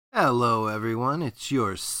Hello, everyone. It's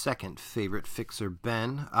your second favorite fixer,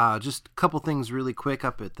 Ben. Just a couple things really quick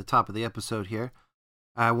up at the top of the episode here.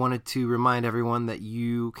 I wanted to remind everyone that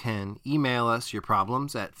you can email us your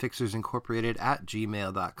problems at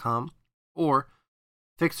fixersincorporated@gmail.com or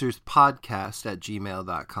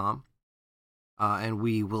fixerspodcast@gmail.com, and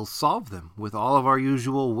we will solve them with all of our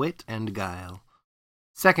usual wit and guile.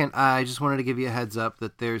 Second, I just wanted to give you a heads up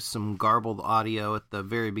that there's some garbled audio at the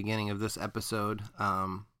very beginning of this episode.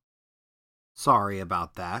 Sorry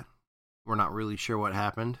about that. We're not really sure what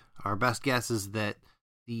happened. Our best guess is that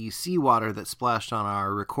the seawater that splashed on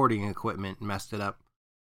our recording equipment messed it up.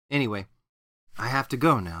 Anyway, I have to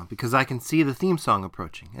go now because I can see the theme song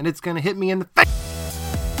approaching, and it's going to hit me in the face.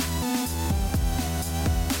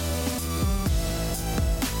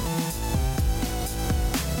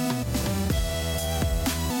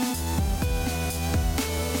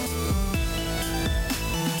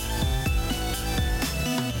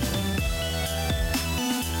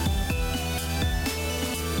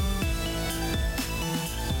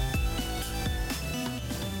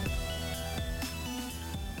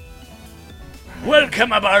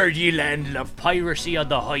 Welcome aboard, ye land of piracy on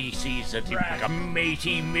the high seas at the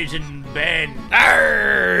mighty mizzen bend.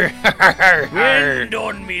 Arr! Wind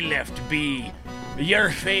on me left be your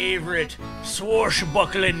favourite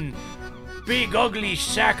swashbuckling, big ugly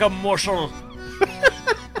sack of muscle,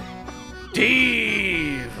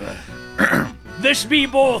 Dave. This be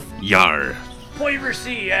both Yar.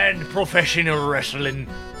 piracy and professional wrestling,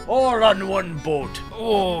 all on one boat.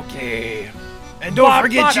 Okay. And don't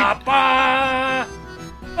forget you. And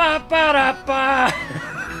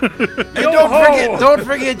don't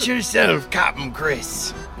forget yourself, Captain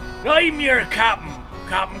Chris. I'm your captain,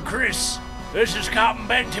 Captain Chris. This is Captain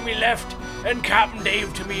Ben to me left, and Captain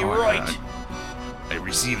Dave to me right. God. I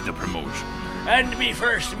received the promotion. And me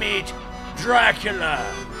first mate, Dracula.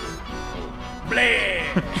 Bleh.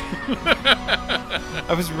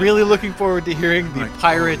 I was really looking forward to hearing the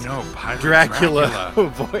pirate Pirate Dracula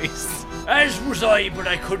voice. As was I, but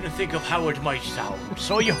I couldn't think of how it might sound,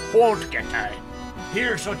 so you won't get to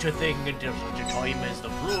hear such a thing until such a time as the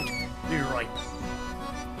fruit be ripe.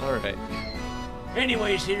 Alright.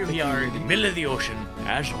 Anyways, here we are in the middle of the ocean,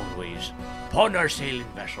 as always, upon our sailing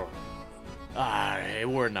vessel.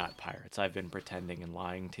 We're not pirates. I've been pretending and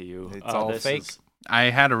lying to you. It's all fake. I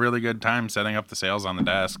had a really good time setting up the sails on the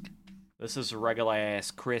desk. This is regular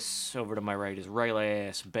ass Chris. Over to my right is regular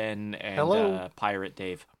ass Ben and Hello. Pirate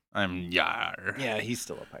Dave. I'm Yar. Yeah, he's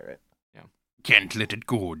still a pirate. Can't let it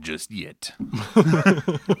go just yet.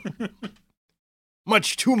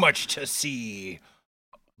 Much too much to see.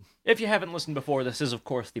 If you haven't listened before, this is, of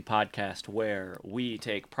course, the podcast where we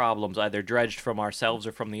take problems either dredged from ourselves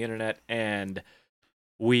or from the internet, and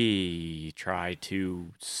we try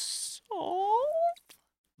to solve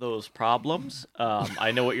those problems.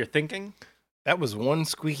 I know what you're thinking. That was one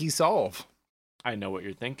squeaky solve. I know what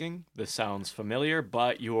you're thinking. This sounds familiar,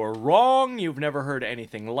 but you're wrong. You've never heard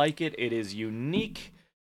anything like it. It is unique.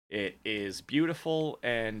 It is beautiful,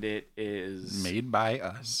 and it is Made by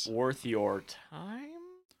us. worth your time.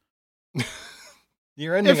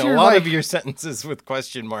 You're ending If a you're lot like- of your sentences with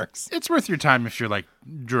question marks. It's worth your time if you're like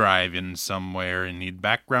driving somewhere and need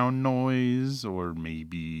background noise, or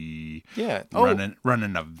maybe Yeah.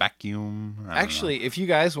 running a vacuum. I don't know. Actually, if you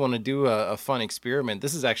guys want to do a fun experiment,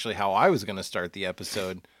 this is actually how I was going to start the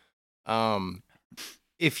episode.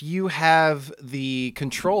 If you have the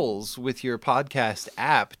controls with your podcast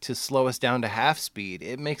app to slow us down to half speed,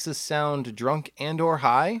 it makes us sound drunk and or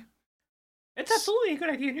high. It's absolutely a good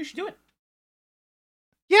idea, and you should do it.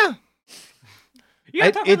 Yeah. You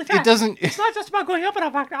gotta talk really fast. It doesn't. It's not just about going up an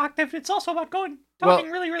octave. It's also about talking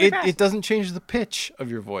really, really it, fast. it doesn't change the pitch of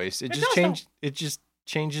your voice. It just does, It just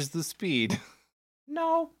changes the speed.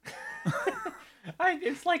 No.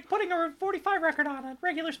 It's like putting a 45 record on at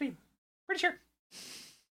regular speed. Pretty sure.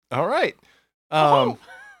 All right. Oh.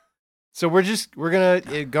 So we're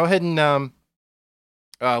gonna go ahead and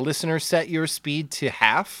listener, set your speed to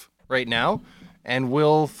half right now, and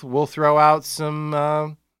we'll throw out some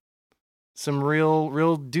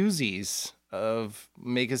real doozies of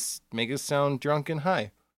make us sound drunk and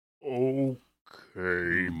high.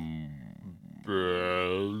 Okay,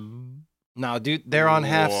 Ben. Now, dude, they're on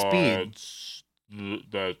half speed.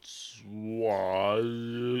 That's why.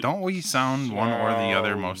 Don't we sound one or the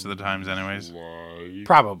other most of the times anyways?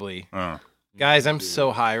 Probably. Oh, Guys, I'm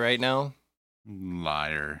so high right now.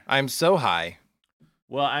 liar. I'm so high.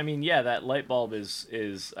 Well, I mean, yeah, that light bulb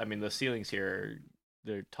is. I mean, the ceilings here,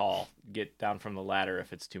 they're tall. Get down from the ladder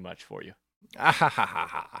if it's too much for you.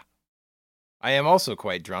 I am also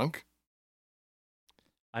quite drunk.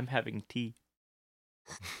 I'm having tea.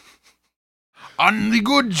 On the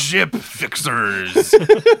good ship, fixers.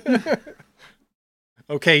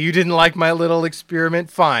 Okay, you didn't like my little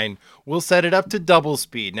experiment? Fine. We'll set it up to double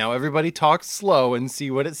speed. Now everybody talk slow and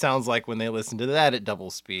see what it sounds like when they listen to that at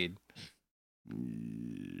double speed.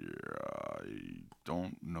 I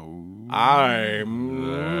don't know. I'm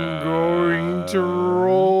going to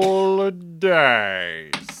roll a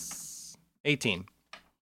dice. 18.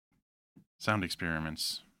 Sound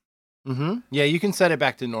experiments. Mm-hmm. Yeah, you can set it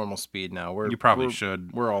back to normal speed now. You probably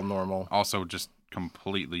should. We're all normal. Also, just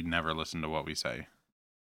completely never listen to what we say.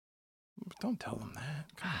 Don't tell them that.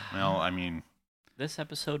 Well, I mean, This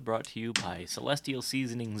episode brought to you by Celestial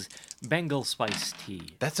Seasonings Bengal Spice Tea.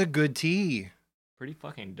 That's a good tea. Pretty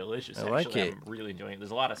fucking delicious. I like actually. it. I'm really enjoying it.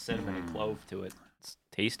 There's a lot of cinnamon and clove to it. It's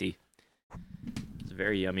tasty. It's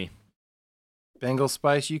very yummy. Bengal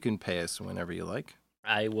Spice, you can pay us whenever you like.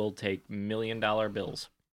 I will take $1 million bills.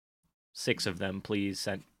 6 of them, please,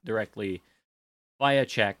 sent directly via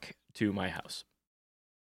check to my house.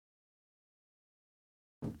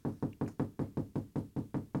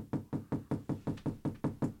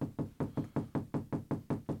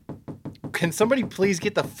 Can somebody please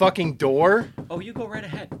get the fucking door? Oh, you go right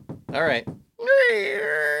ahead. All right.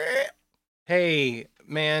 Hey,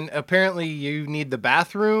 man, apparently you need the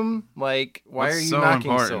bathroom. Like, why What's are you so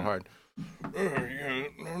knocking so important? hard?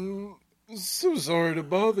 I'm so sorry to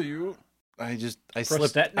bother you. I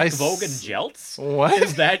slipped. Prostetnik I Vogan Jeltz? What?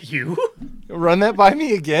 Is that you? Run that by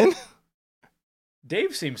me again?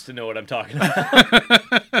 Dave seems to know what I'm talking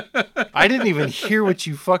about. I didn't even hear what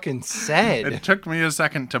you fucking said. It took me a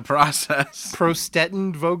second to process.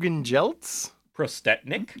 Prostetin Vogan Jeltz?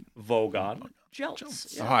 Prostetnik Vogan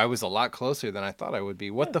Jeltz. Oh, Yeah. I was a lot closer than I thought I would be.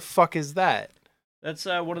 What the fuck is that? That's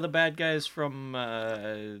one of the bad guys from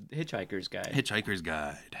Hitchhiker's Guide. Hitchhiker's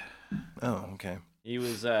Guide. Oh, okay. He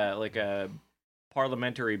was like a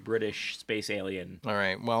parliamentary British space alien. All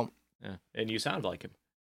right. Well, Yeah. And you sound like him.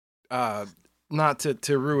 not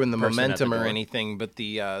to ruin the Person at the momentum or door. anything, but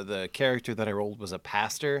the character that I rolled was a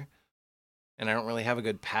pastor, and I don't really have a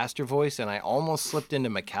good pastor voice, and I almost slipped into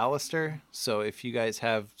McAllister. So if you guys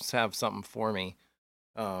have something for me,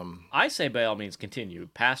 I say by all means continue.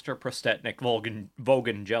 Pastor Prostetnik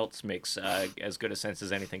Vogan Jeltz makes as good a sense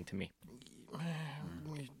as anything to me.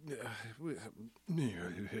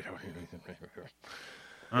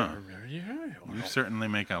 You certainly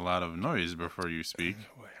make a lot of noise before you speak.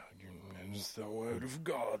 It's the word of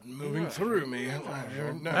God moving through me.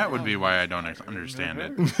 That would be why I don't understand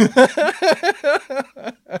it.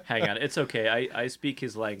 Hang on, it's okay. I speak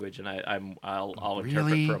his language, and I'll interpret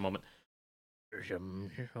Really? for a moment.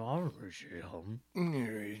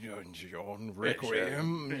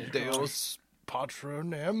 Requiem Deus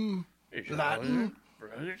Patronem Latin.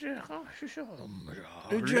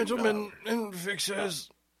 Gentlemen and fixers.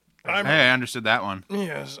 Hey, I understood that one.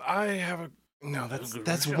 Yes, I have a. No, that's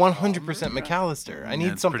 100% McAllister. I need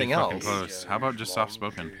Yeah, it's something pretty fucking else. Close. How about just soft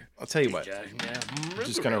spoken? I'll tell you what. I'm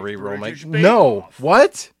just gonna re-roll my. No,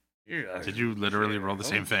 what? Did you literally roll the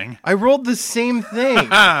same thing? I rolled the same thing.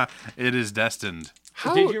 It is destined.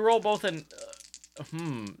 How? Did you roll both on a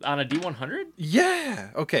D100?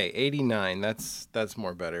 Yeah. Okay, 89. That's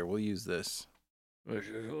more better. We'll use this.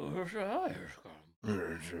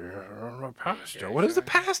 Pastor. What does the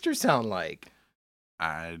pastor sound like?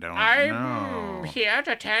 I don't I'm know. here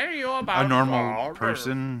to tell you about A normal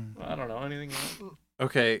person? I don't know anything. Else.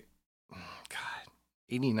 Okay. God,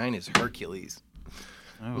 89 is Hercules.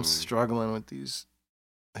 Oh. I'm struggling with these.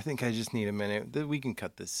 I think I just need a minute. We can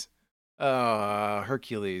cut this.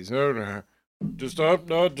 Hercules. Just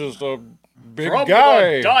a big From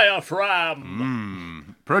guy. the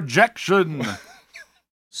diaphragm, Projection.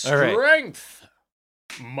 All right. strength,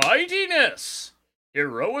 mightiness,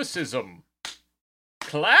 heroicism,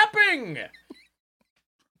 clapping.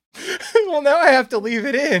 Well, now I have to leave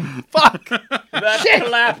it in. Fuck. That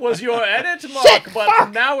clap was your edit mark,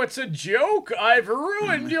 but now it's a joke. I've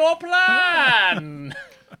ruined your plan.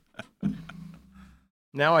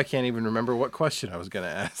 Now I can't even remember what question I was going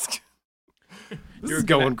to ask. This You're is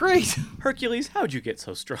gonna- going great. Hercules, how'd you get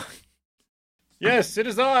so strong? Yes, it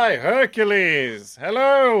is I, Hercules.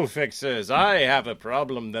 Hello, fixers. I have a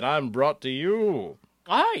problem that I'm brought to you.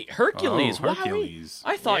 Aye, Hercules. Oh, Hercules. Wowie.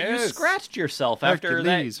 I thought you Yes. scratched yourself after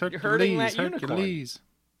Hercules, that hurting that Hercules, unicorn. Hercules.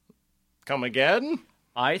 Come again?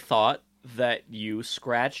 I thought that you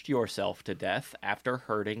scratched yourself to death after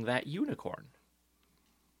hurting that unicorn.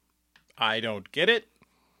 I don't get it.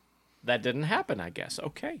 That didn't happen, I guess.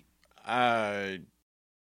 Okay.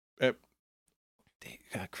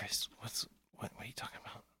 Chris, what are you talking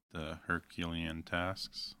about? The Herculean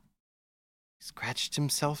tasks. He scratched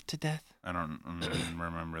himself to death? I don't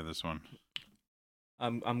remember this one.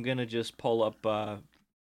 I'm gonna just pull up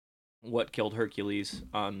what killed Hercules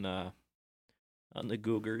on the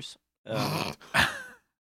Googers.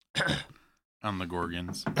 On the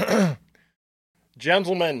Gorgons.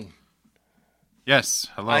 Gentlemen, Yes,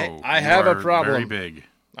 hello. I You have a are problem. Very big.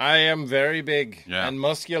 I am very big Yeah. and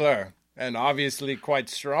muscular and obviously quite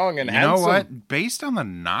strong and You handsome. know what? Based on the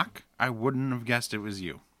knock, I wouldn't have guessed it was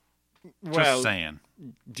you. Just Well, saying.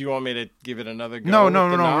 do you want me to give it another go? No, with no,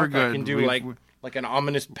 the no, knock? we're good. I can do We've- like an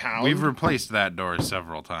ominous pound. We've replaced that door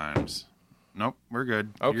several times. Nope, we're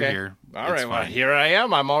good. Okay. You're here. All It's right, well, fine. here I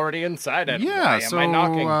am. I'm already inside it. Yeah, Why so am I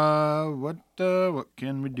knocking? what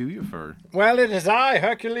can we do you for? Well, it is I,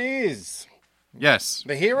 Hercules, Yes.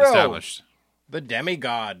 the hero, Established. the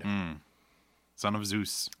demigod, Son of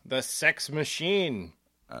Zeus. the sex machine.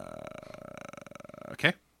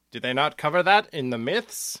 Okay. Did they not cover that in the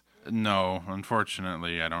myths? No,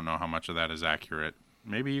 unfortunately, I don't know how much of that is accurate.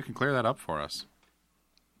 Maybe you can clear that up for us.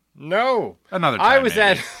 No. Another time. I was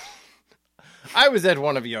maybe. I was at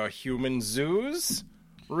one of your human zoos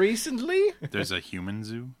recently. There's a human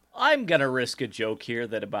zoo? I'm gonna risk a joke here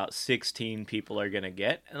that about 16 people are gonna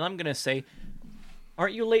get, and I'm gonna say,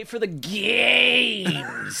 "Aren't you late for the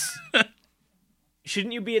games?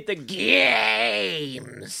 Shouldn't you be at the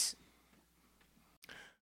games?"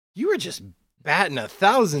 You were just batting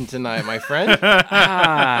 1,000 tonight, my friend.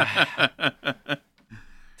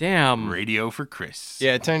 Damn. Radio for Chris.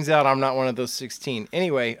 Yeah, it turns out I'm not one of those 16.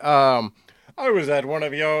 Anyway, I was at one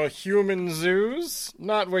of your human zoos.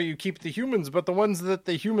 Not where you keep the humans, but the ones that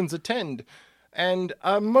the humans attend. And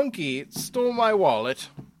a monkey stole my wallet.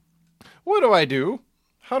 What do?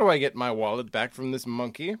 How do I get my wallet back from this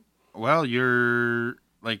monkey? Well, you're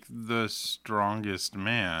like the strongest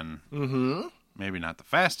man. Mm-hmm. Maybe not the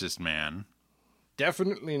fastest man,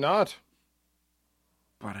 Definitely not.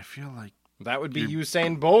 but I feel like That would be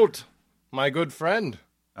Usain Bolt, my good friend.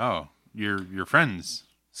 your friends.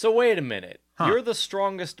 So wait a minute. Huh. You're the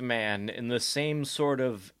strongest man in the same sort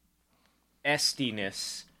of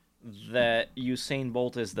estiness that Usain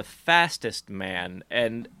Bolt is the fastest man,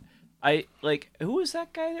 and who was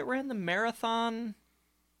that guy that ran the marathon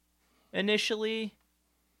initially,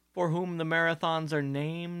 for whom the marathons are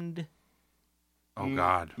named? Oh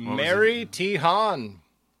God, What was Mary it? T. Han.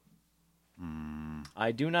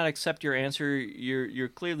 I do not accept your answer. You're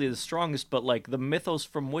clearly the strongest, but like the mythos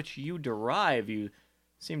from which you derive, you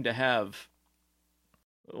seem to have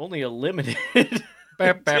only a limited.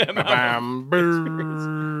 Bam,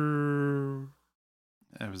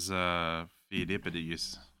 It was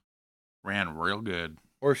Philippides. Ran real good.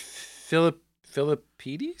 Or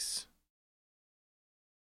Philippides?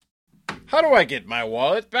 How do I get my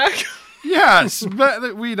wallet back? Yes,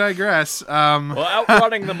 but we digress. Well,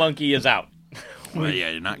 outrunning the monkey is out. Well,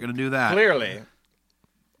 yeah, you're not gonna do that. Clearly.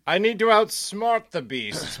 I need to outsmart the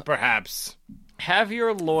beast, perhaps. Have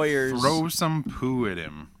your lawyers. Throw some poo at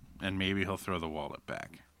him, and maybe he'll throw the wallet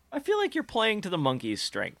back. I feel like you're playing to the monkey's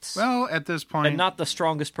strengths, Well, at this point, and not the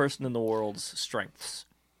strongest person in the world's strengths.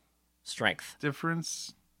 Strength.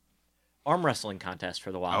 difference. Arm wrestling contest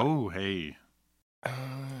for the wild. Oh, hey.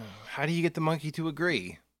 How do you get the monkey to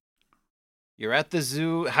agree? You're at the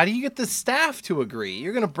zoo. How do you get the staff to agree?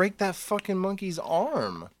 You're going to break that fucking monkey's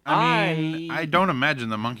arm. I mean, I don't imagine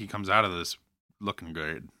the monkey comes out of this looking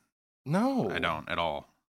good. No. I don't at all.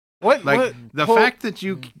 What? Like, what? the Hold- fact that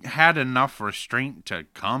you had enough restraint to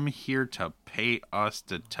come here to pay us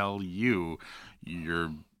to tell you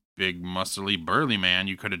you're big, muscly, burly man,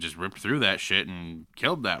 you could have just ripped through that shit and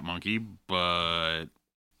killed that monkey, but...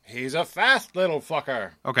 He's a fast little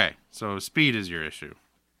fucker. Okay, so speed is your issue.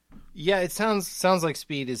 Yeah, it sounds like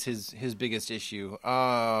speed is his biggest issue.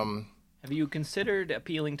 Have you considered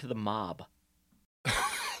appealing to the mob?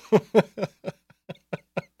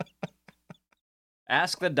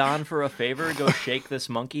 Ask the Don for a favor. Go shake this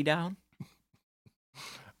monkey down.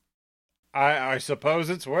 I suppose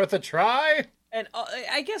it's worth a try. And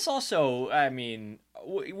I guess also, I mean,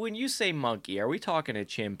 when you say monkey, are we talking a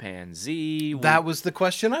chimpanzee? That was the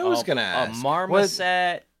question I was going to A ask.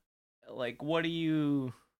 marmoset? Like, what do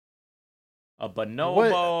you? A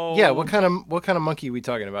bonobo? What kind of monkey are we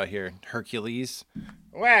talking about here? Hercules?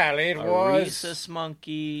 Well, it A was. rhesus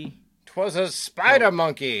monkey? 'Twas a spider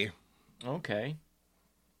monkey. Okay.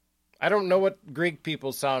 I don't know what Greek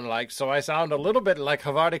people sound like, so I sound a little bit like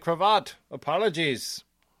Havarti Cravat. Apologies.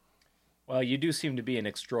 Well, you do seem to be an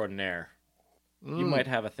extraordinaire. You might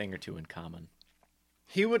have a thing or two in common.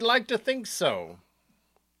 He would like to think so.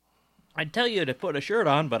 I'd tell you to put a shirt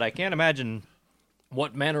on, but I can't imagine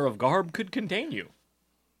what manner of garb could contain you.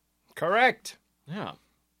 Correct. Yeah.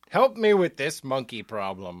 Help me with this monkey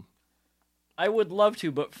problem. I would love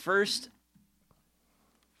to, but first,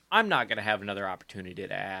 I'm not going to have another opportunity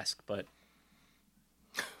to ask, but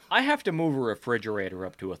I have to move a refrigerator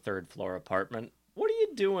up to a third-floor apartment. What are you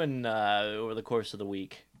doing over the course of the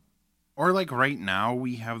week? Or like right now,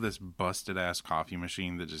 we have this busted-ass coffee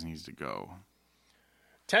machine that just needs to go.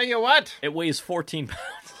 Tell you what, It weighs 14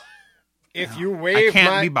 pounds. if you I waive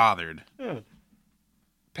can't my be bothered.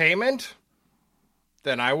 payment,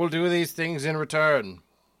 then I will do these things in return.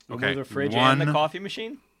 Okay, The fridge and the one- coffee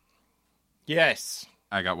machine? Yes.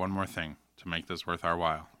 I got one more thing to make this worth our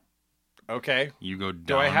while. Okay. You go down.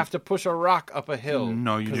 Do I have to push a rock up a hill?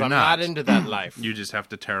 No, you do Because I'm not. not into that life. You just have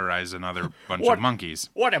to terrorize another bunch What? of monkeys.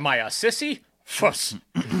 What am I, a sissy? Fuss.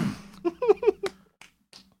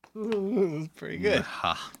 That's pretty good.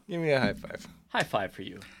 Ha. Give me a high five. High five for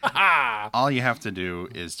you. All you have to do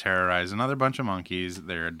is terrorize another bunch of monkeys.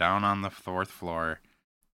 They're down on the 4th floor.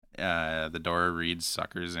 The door reads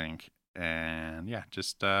Suckers Inc. And yeah,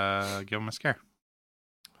 just give them a scare.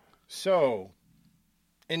 So,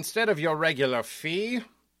 instead of your regular fee,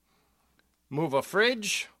 move a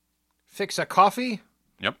fridge, fix a coffee,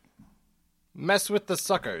 Yep. mess with the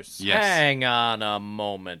suckers. Yes. Hang on a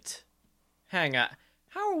moment. Hang on.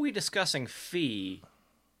 How are we discussing fee?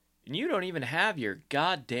 And you don't even have your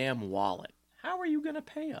goddamn wallet. How are you going to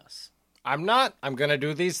pay us? I'm not. I'm going to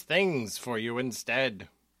do these things for you instead.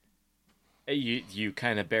 You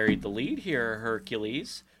kind of buried the lead here,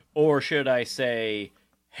 Hercules. Or should I say,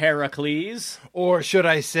 Heracles? Or should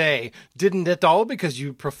I say, didn't it all because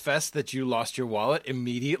you professed that you lost your wallet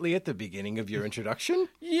immediately at the beginning of your introduction?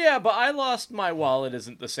 Yeah, but I lost my wallet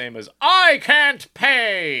isn't the same as I can't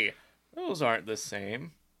pay. Those aren't the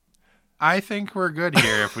same. I think we're good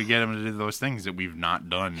here if we get him to do those things that we've not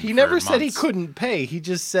done. He for never said he months. couldn't pay. He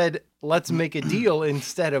just said, let's make a deal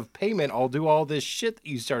instead of payment. I'll do all this shit that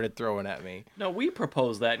you started throwing at me. No, we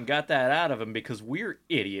proposed that and got that out of him because we're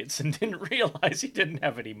idiots and didn't realize he didn't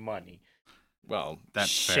have any money. Well, That's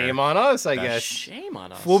shame fair. on us, I That's guess. Shame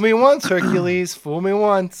on us. Fool me once, Hercules. Fool me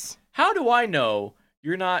once. How do I know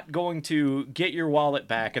you're not going to get your wallet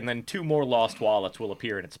back and then 2 more lost wallets will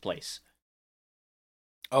appear in its place?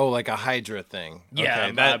 Oh, like a Hydra thing. Yeah,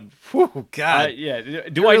 Okay, that. Whew, God. Yeah.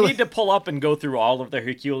 Do You're I really- need to pull up and go through all of the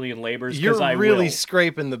Herculean labors? 'Cause You're I really will.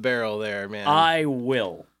 scraping the barrel there, man. I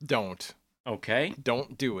will. Don't. Okay.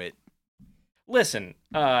 Don't do it. Listen,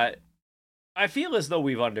 I feel as though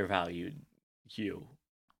we've undervalued you,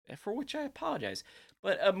 for which I apologize.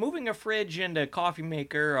 But moving a fridge and a coffee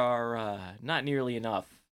maker are not nearly enough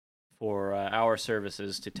for our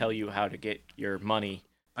services to tell you how to get your money.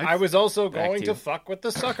 I was also Back going to to you. fuck with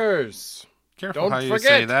the suckers. Careful Don't how you forget.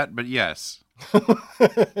 say that, but yes.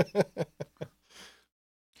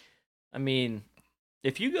 I mean,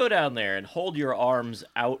 if you go down there and hold your arms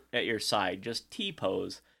out at your side, just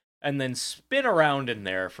T-pose, and then spin around in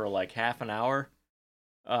there for like half an hour,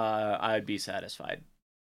 I'd be satisfied.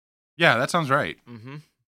 Yeah, that sounds right. Mm-hmm.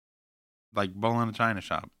 Like bull in a china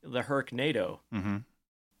shop. The Herc-NATO. Mm-hmm.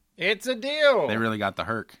 It's a deal. They really got the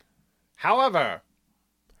herc. However,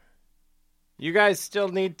 you guys still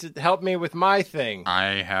need to help me with my thing.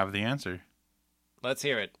 I have the answer. Let's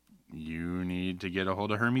hear it. You need to get a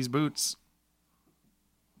hold of Hermes Boots.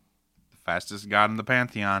 The fastest god in the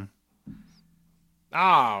Pantheon.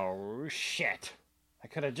 Oh, shit. I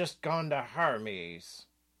could have just gone to Hermes.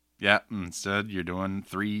 Yeah, instead you're doing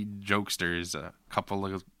 3 jokesters, a couple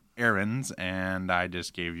of errands, and I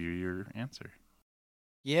just gave you your answer.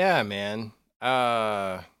 Yeah, man.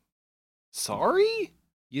 Sorry?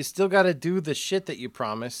 You still gotta do the shit that you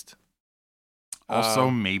promised. Also,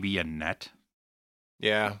 Um, maybe a net.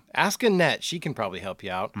 Yeah. Ask Annette. She can probably help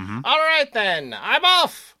you out. Mm-hmm. All right, then. I'm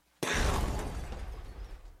off.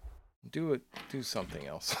 Do it. Do something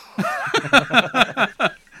else.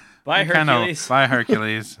 Bye, Hercules. Bye,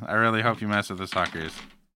 Hercules. I really hope you mess with the suckers.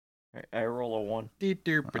 I roll a 1.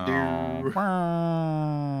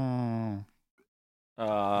 Oh.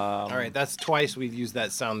 All right, that's twice we've used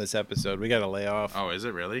that sound this episode. We gotta lay off. Oh, is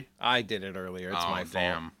it really? I did it earlier. It's my fault.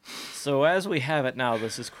 Damn. So as we have it now,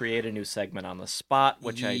 this is create a new segment on the spot,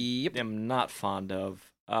 which Yep. I am not fond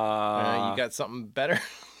of. You got something better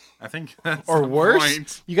I think that's or the worse?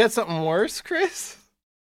 point. You got something worse, Chris?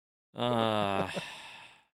 both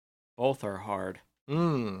are hard.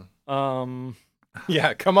 Hmm. Um,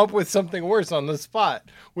 Yeah, come up with something worse on the spot,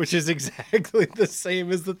 which is exactly the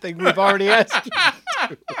same as the thing we've already asked you.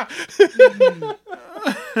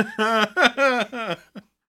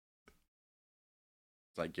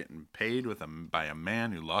 It's like getting paid by a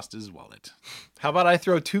man who lost his wallet. How about I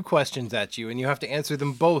throw 2 questions at you and you have to answer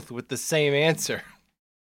them both with the same answer?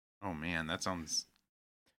 Oh man, that sounds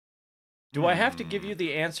Do I have to give you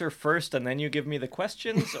the answer first and then you give me the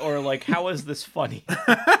questions? Or, like, how is this funny?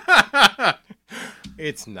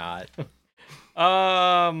 It's not.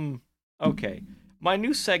 Okay. My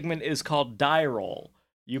new segment is called Die Roll.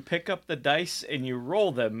 You pick up the dice and you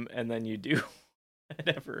roll them, and then you do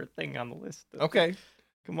whatever thing on the list. Okay.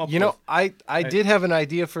 Come up You know, with. I did have an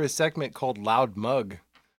idea for a segment called Loud Mug,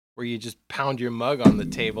 where you just pound your mug on the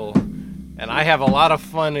table. And I have a lot of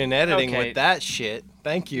fun in editing Okay. with that shit.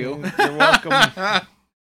 Thank you. You're welcome.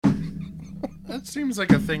 That seems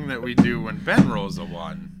like a thing that we do when Ben rolls a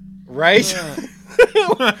 1. Right?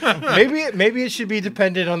 maybe it should be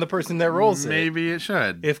dependent on the person that rolls it. Maybe it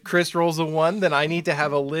should. If Chris rolls a 1, then I need to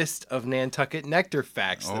have a list of Nantucket nectar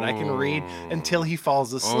facts that I can read until he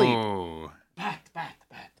falls asleep. Oh. Bat.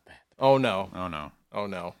 Oh no. Oh, no. Oh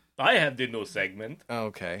no. I have the new segment,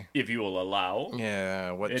 Okay. if you will allow.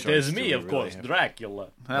 Yeah, what It choice is do me, we of really course, have? Dracula.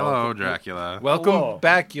 Hello, Dracula. Welcome Hello.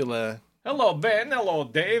 Bacula. Hello, Ben. Hello,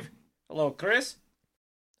 Dave. Hello, Chris.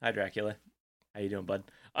 Hi, Dracula. How you doing, bud?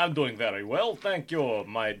 I'm doing very well, thank you.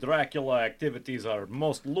 My Dracula activities are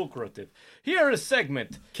most lucrative. Here is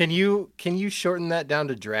segment. Can you shorten that down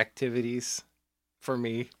to Dractivities for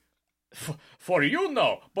me? For you,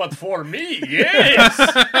 no, but for me, yes.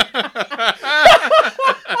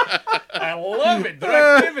 I love it.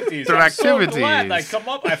 Dractivities. I'm so glad I come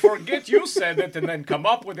up. I forget you said it and then come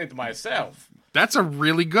up with it myself. That's a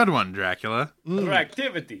really good one, Dracula.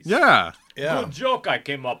 Dractivities. Yeah. Yeah. Good joke I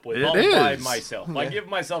came up with It all by is. myself. I give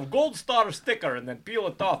myself gold star sticker and then peel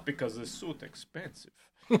it off because this suit expensive.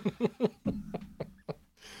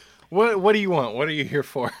 What do you want? What are you here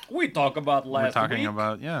for? We talk about We're last talking week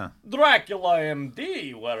about, Dracula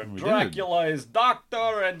MD, where We Dracula is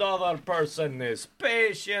doctor and other person is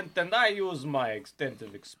patient, and I use my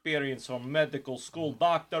extensive experience from medical school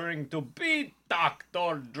doctoring to be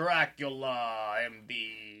Dr. Dracula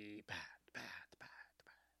MD.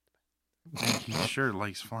 he sure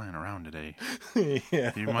likes flying around today.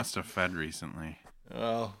 Yeah. He must have fed recently.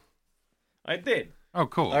 Oh. I did. Oh,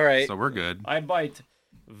 cool. All right. So we're good. I bite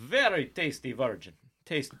very tasty virgin.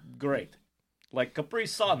 Tastes great. Like Capri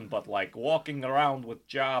Sun, but like walking around with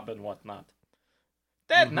job and whatnot.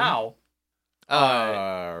 Then now,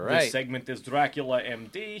 All this right. segment is Dracula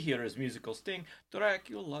MD. Here is musical sting.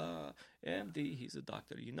 Dracula MD, he's a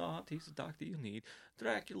doctor you not, he's a doctor you need.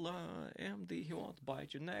 Dracula MD, he won't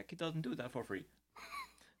bite your neck. He doesn't do that for free.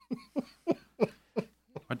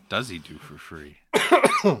 What does he do for free?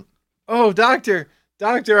 Oh, doctor,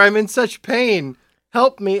 I'm in such pain.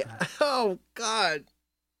 Help me. Oh, God.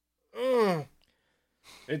 Ugh.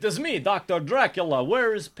 It is me, Dr. Dracula.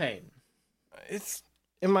 Where is pain? It's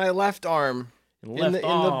in my left arm. In the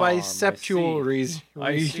arm, I biceptual see.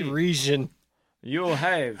 I see. region. You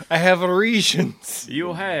have... I have regions.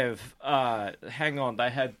 You have, hang on, I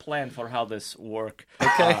had planned for how this work.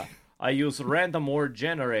 Okay. I use random word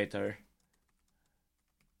generator.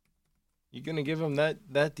 You gonna give him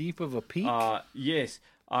that deep of a peek? Yes,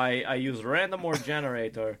 I use random word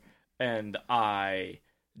generator, and I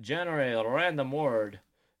generate a random word,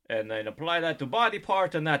 and then apply that to body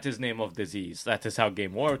part, and that is name of disease. That is how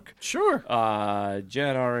game work. Sure.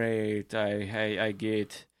 Generate, I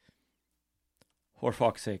get... For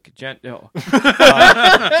fuck's sake.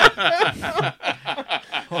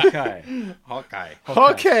 Okay.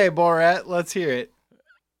 Okay, Borat, let's hear it.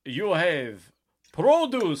 You have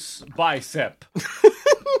produce bicep.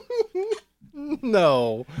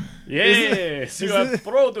 No. Yes, you is have it-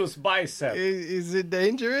 produce bicep. Is it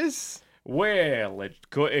dangerous? Well,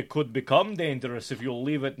 it could become dangerous if you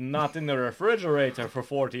leave it not in the refrigerator for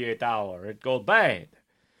 48 hours. It go bad.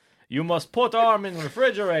 You must put arm in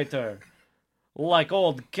refrigerator like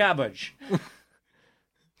old cabbage.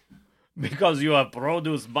 Because you have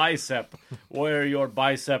produce bicep, where your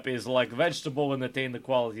bicep is like vegetable and attain the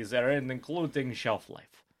qualities therein, including shelf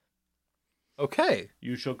life. Okay.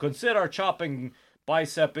 You should consider chopping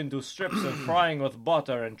bicep into strips and frying with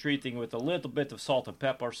butter and treating with a little bit of salt and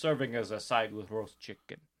pepper, serving as a side with roast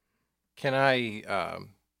chicken. Can I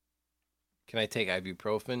take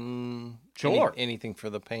ibuprofen? Sure. Anything for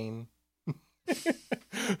the pain?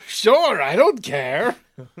 Sure, I don't care.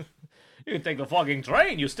 You can take the fucking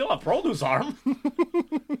train, you still have produce arm.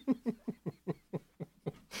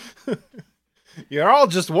 You're all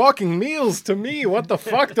just walking meals to me. What the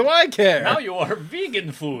fuck do I care? Now you are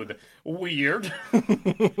vegan food. Weird.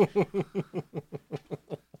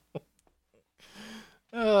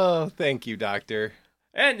 Oh, thank you, doctor.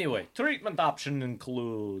 Anyway, treatment options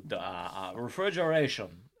include refrigeration,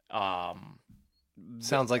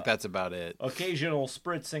 Sounds like that's about it. occasional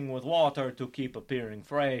spritzing with water to keep appearing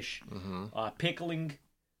fresh, pickling,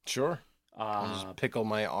 Sure. I'll just pickle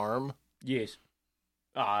my arm. Yes.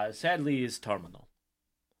 Sadly, is terminal.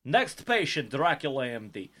 Next patient, Dracula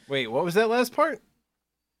MD. Wait, what was that last part?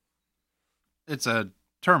 It's a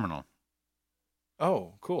terminal.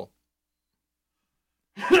 Oh, cool.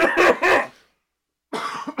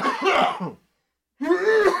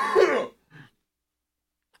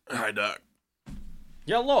 Hi, Doc.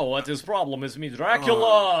 Hello, what is problem? Is me,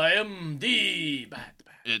 Dracula MD.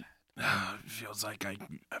 It feels like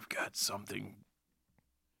I've got something.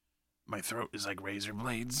 My throat is like razor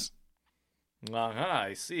blades.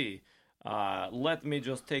 I see. Let me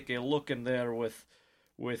just take a look in there with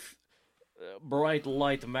bright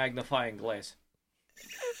light magnifying glass.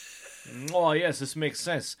 Oh, yes, this makes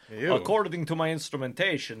sense. Ew. According to my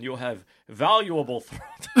instrumentation, you have valuable throat.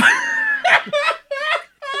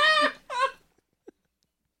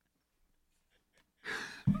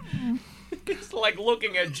 It's like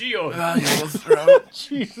looking at Geo. Valuable throat.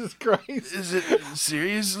 Jesus Christ. Is it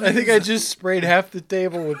seriously? I think I just sprayed half the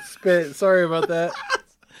table with spit. Sorry about that.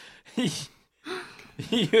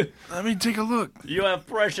 Let me take a look. You have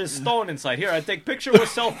precious stone inside. Here, I take picture with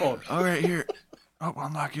cell phone. All right, here. Oh,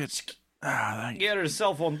 unlock it. Thank you. Get her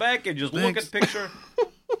cell phone back and just look Thanks. at picture.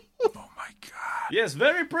 Oh my God. Yes,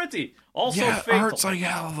 very pretty. Also Yeah, it fatal. hurts like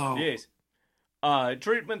hell though. Yes.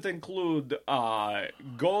 Treatment include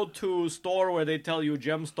go to store where they tell you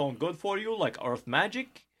gemstone good for you, like Earth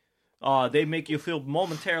Magic. They make you feel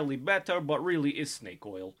momentarily better, but really is snake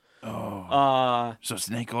oil. Oh. So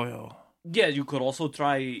snake oil. Yeah, you could also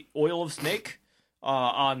try oil of snake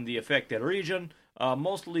on the affected region.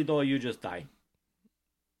 Mostly though, you just die.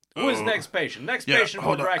 Who is next patient? Next Yeah, patient for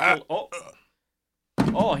hold on. Dracula.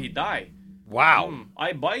 Oh, he died. Wow.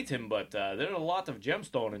 I bite him, but there's a lot of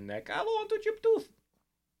gemstone in neck. I don't want to chip tooth.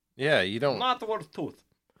 Yeah, you don't. Not worth tooth.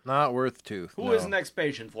 Not worth tooth. Who is next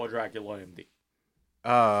patient for Dracula MD?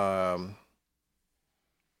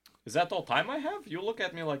 Is that all time I have? You look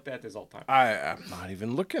at me like that is all time. I'm not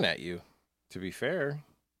even looking at you, to be fair.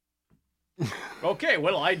 Okay,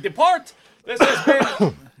 well, I depart. This has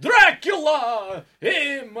been Dracula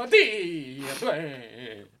MD.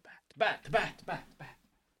 Bat.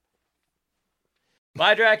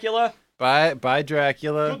 Bye, Dracula. Bye,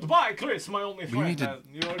 Dracula. Goodbye, Chris, my only friend. need to-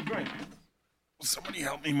 You're great. Somebody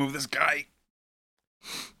help me move this guy.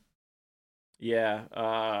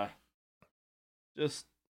 Yeah, just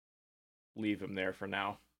leave him there for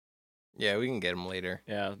now. Yeah, we can get him later.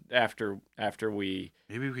 Yeah, after we...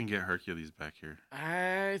 Maybe we can get Hercules back here.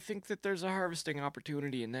 I think that there's a harvesting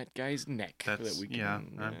opportunity in that guy's neck that That's- we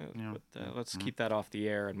can... yeah, but let's keep that off the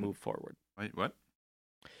air and move forward. Wait, what?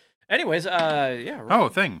 Anyways, yeah. Oh,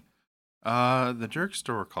 thing. The jerk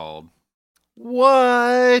store called.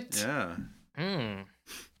 What? Yeah.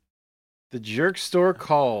 The jerk store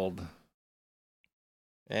called.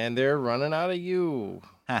 And they're running out of you.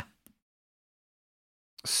 Ha.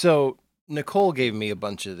 So, Nicole gave me a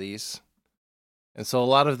bunch of these. And so a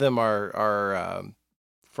lot of them are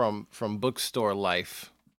from bookstore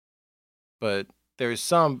life. But there's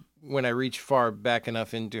some, when I reach far back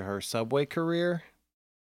enough into her Subway career,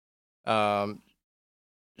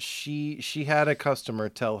 she had a customer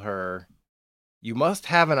tell her, "You must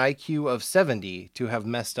have an IQ of 70 to have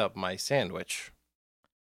messed up my sandwich."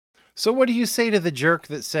 So what do you say to the jerk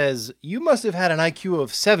that says, "You must have had an IQ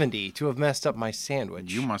of 70 to have messed up my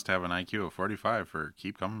sandwich"? You must have an IQ of 45 for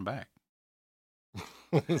keep coming back.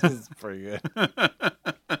 This is pretty good.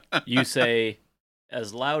 You say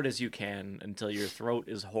as loud as you can until your throat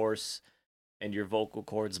is hoarse and your vocal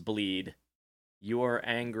cords bleed. You are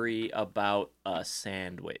angry about a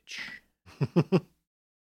sandwich.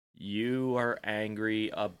 You are angry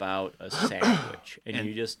about a sandwich. And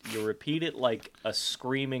you repeat it like a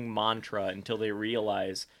screaming mantra until they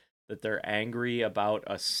realize that they're angry about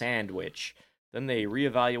a sandwich. Then they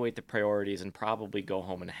reevaluate the priorities and probably go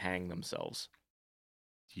home and hang themselves.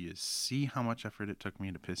 Do you see how much effort it took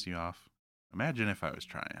me to piss you off? Imagine if I was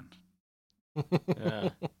trying. Yeah.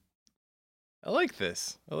 I like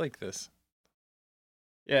this.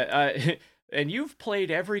 Yeah, and you've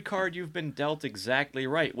played every card you've been dealt exactly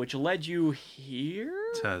right, which led you here?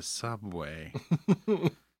 To Subway.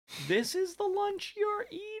 This is the lunch you're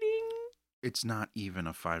eating? It's not even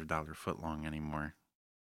a $5 footlong anymore.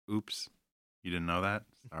 Oops. You didn't know that?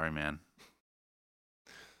 Sorry, man.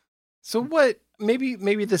 So what,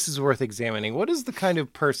 maybe this is worth examining. What is the kind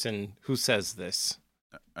of person who says this?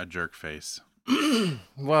 A jerk face.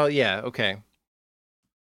 Well, yeah, okay.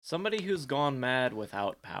 Somebody who's gone mad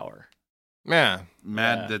without power. Yeah.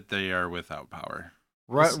 Mad Yeah. that they are without power.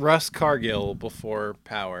 Russ Cargill before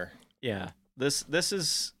Power. Yeah, this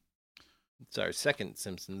is... It's our second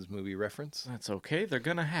Simpsons movie reference. That's okay, they're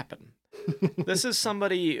gonna happen. This is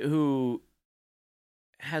somebody who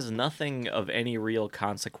has nothing of any real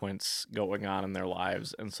consequence going on in their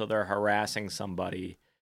lives, and so they're harassing somebody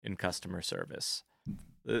in customer service.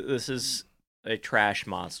 This is a trash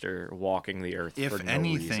monster walking the earth If for no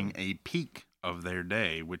anything, reason. a peak of their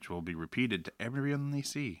day, which will be repeated to everyone they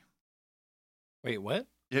see. Wait, what?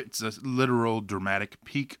 It's a literal dramatic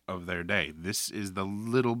peak of their day. This is the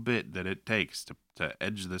little bit that it takes to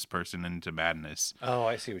edge this person into madness, Oh,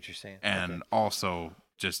 I see what you're saying. and Okay. also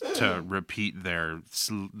just to repeat their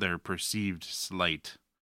perceived slight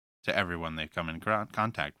to everyone they come in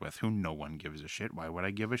contact with, who no one gives a shit. Why would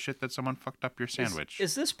I give a shit that someone fucked up your sandwich?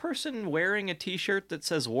 Is this person wearing a t-shirt that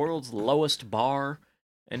says world's lowest bar?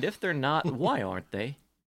 And if they're not, why aren't they?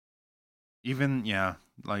 Even, yeah,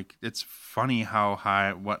 like, it's funny how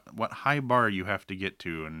high, what high bar you have to get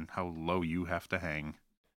to and how low you have to hang.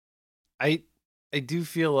 I do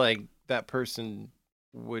feel like that person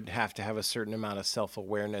would have to have a certain amount of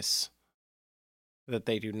self-awareness that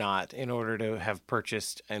they do not in order to have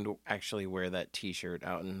purchased and actually wear that t-shirt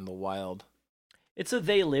out in the wild. It's a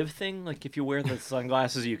they live thing. Like if you wear the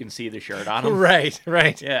sunglasses, you can see the shirt on them.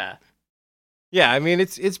 Right. Yeah. Yeah, I mean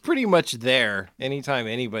it's pretty much there. Anytime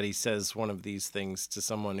anybody says one of these things to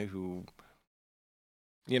someone who,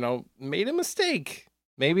 made a mistake.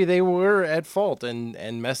 Maybe they were at fault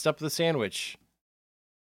and messed up the sandwich.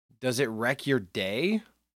 Does it wreck your day?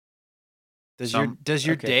 Does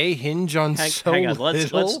your Okay. day hinge on so Hang on.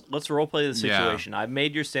 little? Let's role play the Yeah. situation. I've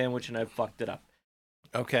made your sandwich and I've fucked it up.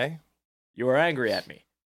 Okay. You are angry at me.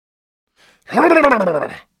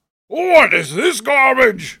 What is this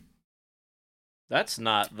garbage? That's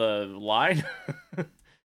not the line.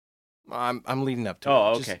 I'm leading up to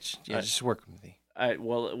Oh, it. okay. Just work with me.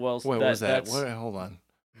 Well. What was that? What, hold on.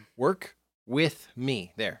 Work with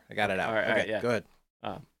me. There, I got it out. All right, okay, all right, yeah. good.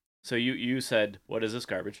 So you said, what is this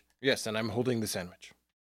garbage? Yes, and I'm holding the sandwich.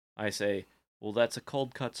 I say, well, that's a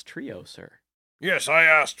cold cuts trio, sir. Yes, I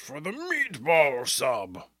asked for the meatball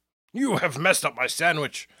sub. You have messed up my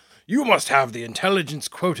sandwich. You must have the intelligence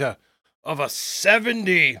quota of a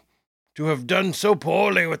 70 to have done so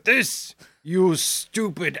poorly with this, you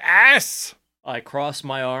stupid ass. I cross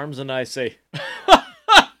my arms and I say,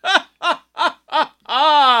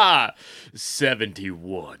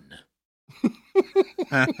 71.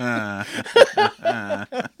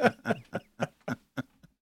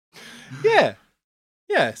 Yeah.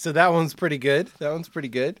 Yeah, so that one's pretty good.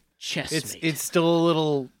 Chestmate. It's still a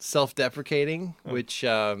little self-deprecating, which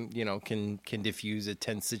can diffuse a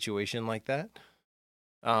tense situation like that.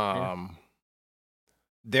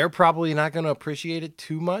 They're probably not going to appreciate it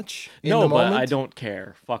too much in no, the but moment. I don't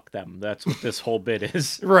care. Fuck them. That's what this whole bit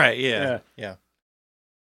is. Right, yeah.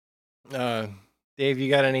 Dave, you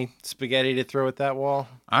got any spaghetti to throw at that wall?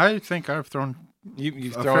 I think I've thrown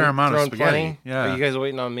You've a thrown, fair amount of thrown spaghetti. plenty? Yeah. Are you guys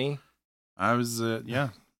waiting on me? I was, yeah.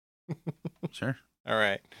 Sure. All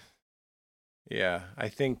right. Yeah, I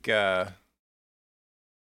think I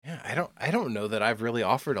don't know that I've really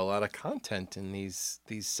offered a lot of content in these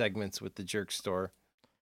segments with the Jerk Store.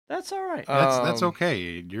 That's all right. That's okay.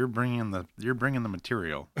 You're bringing the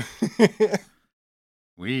material.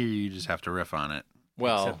 We just have to riff on it.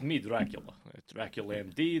 Well, Except me, Dracula. Dracula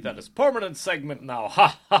MD, that is permanent segment now.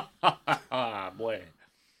 Ha ha ha ha ha, boy.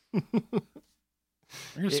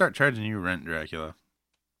 We're gonna start charging you rent, Dracula.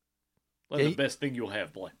 That's the best thing you'll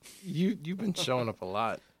have, boy. you've been showing up a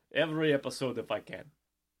lot. Every episode if I can.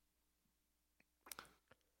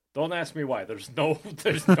 Don't ask me why. There's no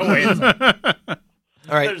answer.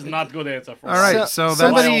 All right. There's not good answer for All right, so that's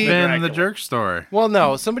somebody- been the Dracula. Jerk Store. Well,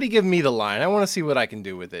 no, somebody give me the line. I want to see what I can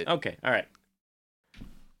do with it. Okay, all right.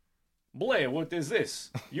 Boy, what is this?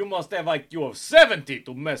 You must have IQ of 70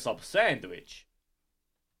 to mess up sandwich.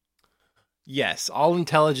 Yes, all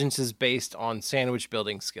intelligence is based on sandwich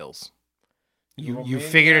building skills. You Romania-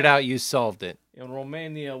 figured it out. You solved it. In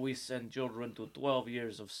Romania, we send children to 12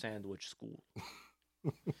 years of sandwich school.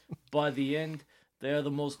 By the end, they are the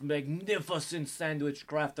most magnificent sandwich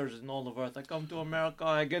crafters in all of Earth. I come to America,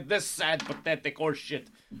 I get this sad, pathetic horseshit.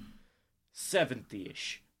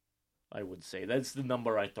 70-ish, I would say. That's the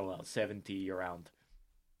number I throw out, 70 around.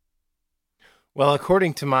 Well,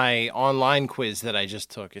 according to my online quiz that I just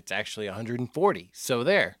took, it's actually 140. So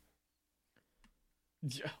there.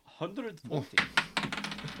 140.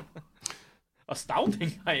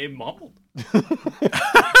 Astounding, I am mumbled.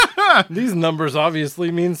 These numbers obviously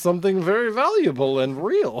mean something very valuable and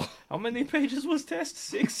real. How many pages was test?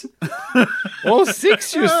 6? Well,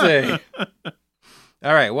 6, you say.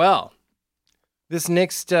 All right, well, this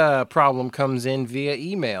next problem comes in via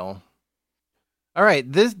email. All right,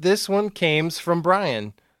 this one came from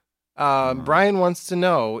Brian. Brian wants to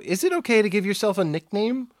know, is it okay to give yourself a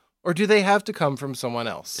nickname, or do they have to come from someone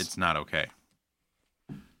else? It's not okay.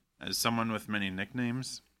 As someone with many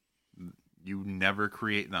nicknames, you never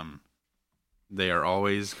create them. They are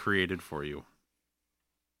always created for you.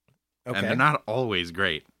 okay. And they're not always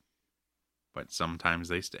great, but sometimes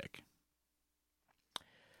they stick.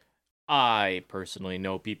 I personally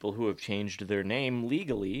know people who have changed their name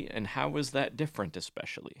legally, and how is that different,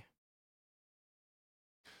 especially?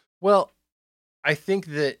 Well, I think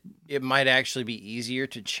that it might actually be easier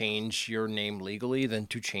to change your name legally than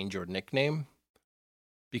to change your nickname.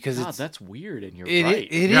 Because God, it's that's weird, and you're it, right.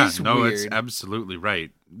 it yeah, is no, weird. it's absolutely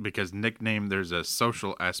right. Because nickname, there's a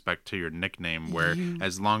social aspect to your nickname where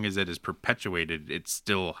as long as it is perpetuated, it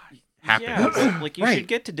still happens. Yeah, but, like you Right. should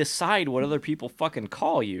get to decide what other people fucking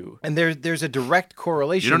call you. And there's a direct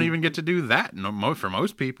correlation You don't even get to do that for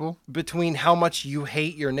most people. between how much you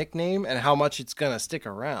hate your nickname and how much it's gonna stick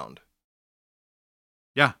around.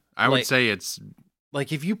 Yeah, I Like- would say it's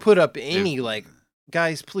Like if you put up any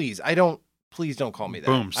guys, please don't call me that.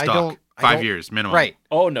 boom, I stuck. don't 5 years minimum. Right.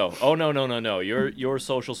 Oh no. Your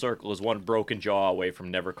social circle is one broken jaw away from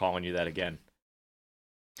never calling you that again.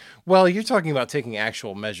 Well, you're talking about taking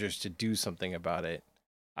actual measures to do something about it.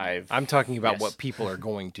 I'm talking about Yes. what people are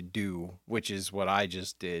going to do, which is what I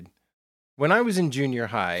just did. When I was in junior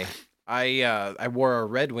high, I wore a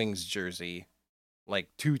Red Wings jersey like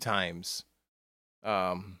 2 times.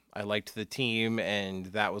 I liked the team, and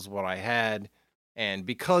that was what I had. And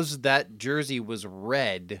because that jersey was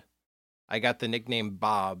red, I got the nickname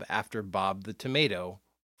Bob after Bob the Tomato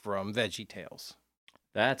from VeggieTales.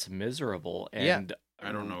 That's miserable Yeah. and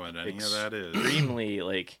I don't know what any of that is. extremely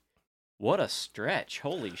like what a stretch.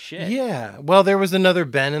 Holy shit. Yeah. Well, there was another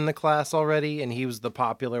Ben in the class already, and he was the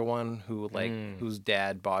popular one who whose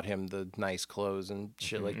dad bought him the nice clothes and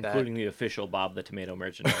shit like that. Including the official Bob the Tomato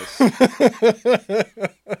merchandise.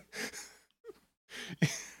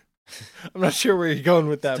 I'm not sure where you're going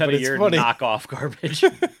with that, Ton but of it's your funny. knockoff garbage.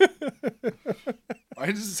 Why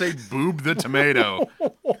does it say boob the tomato?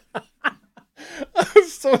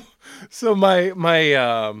 so my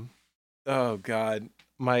oh god,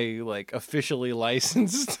 my like officially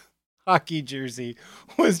licensed hockey jersey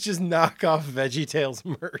was just knockoff VeggieTales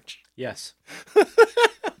merch. Yes.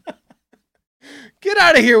 Get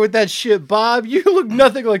out of here with that shit, Bob. You look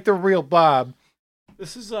nothing like the real Bob.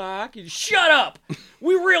 This is hockey. Shut up!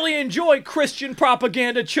 We really enjoy Christian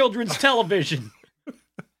propaganda children's television.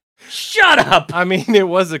 Shut up! I mean, it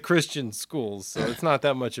was a Christian school, so it's not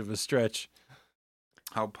that much of a stretch.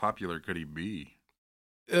 How popular could he be?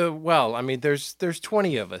 Well, I mean, there's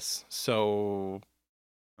 20 of us, so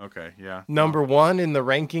Okay, yeah. number one in the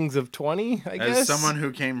rankings of 20, I guess. As someone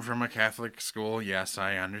who came from a Catholic school, yes,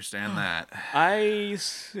 I understand that.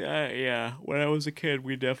 Yeah, when I was a kid,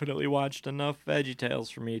 we definitely watched enough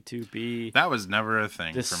VeggieTales for me to be That was never a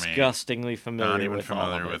thing for me. disgustingly familiar Not even with all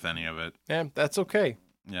familiar of it. with any of it. Yeah, that's okay.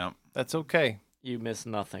 Yeah. That's okay. You miss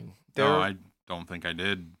nothing. There, No, I don't think I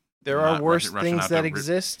did. there not are worse rushing things out that to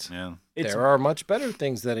exist. Yeah. It's There are much better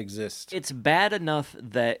things that exist. it's bad enough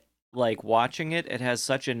that like watching it has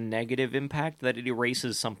such a negative impact that it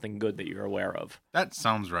erases something good that you're aware of. That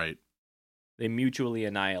sounds right. They mutually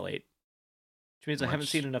annihilate. Which means I haven't Which-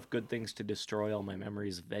 seen enough good things to destroy all my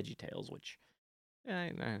memories of VeggieTales, which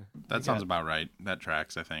That sounds about right. That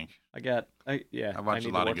tracks, I think. yeah. I've watched a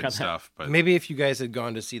need to lot of work on good that. stuff, but Maybe if you guys had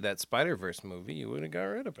gone to see that Spider-Verse movie, you would have got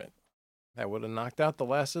rid of it. That would have knocked out the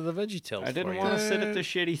last of the VeggieTales. I didn't for want you. to sit at the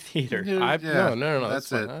shitty theater. No. That's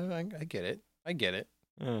That's it. fine. I get it. I get it.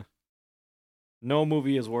 No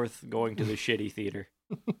movie is worth going to the shitty theater.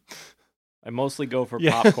 I mostly go for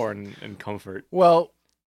Yeah. popcorn and comfort. Well,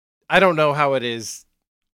 I don't know how it is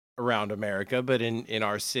around America, but in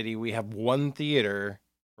our city we have one theater,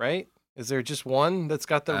 right? Is there just one that's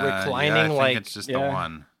got the reclining I think like it's just yeah. the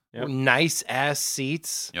one. Yep. nice ass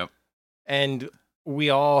seats? Yep. And we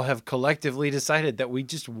all have collectively decided that we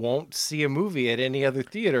just won't see a movie at any other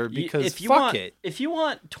theater because if you fuck want, it. If you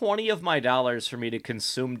want 20 of my dollars for me to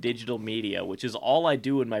consume digital media, which is all I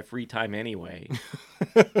do in my free time anyway,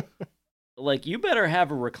 like you better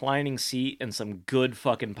have a reclining seat and some good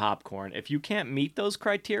fucking popcorn. If you can't meet those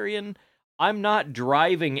criterion, I'm not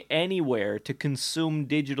driving anywhere to consume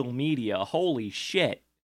digital media. Holy shit.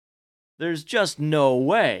 There's just no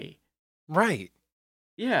way. Right.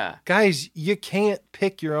 Yeah. Guys, you can't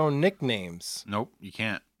pick your own nicknames. Nope, you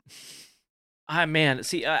can't. Man,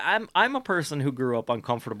 see, I'm a person who grew up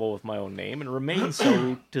uncomfortable with my own name and remains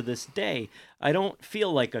so to this day. I don't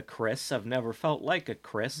feel like a Chris. I've never felt like a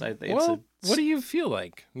Chris. Well, what do you feel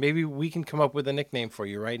like? Maybe we can come up with a nickname for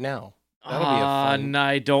you right now. That'll be a fun. And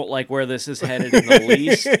I don't like where this is headed in the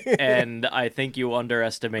least, and I think you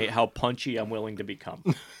underestimate how punchy I'm willing to become.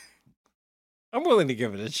 I'm willing to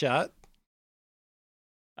give it a shot.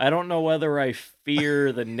 I don't know whether I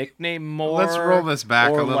fear the nickname more. Let's roll this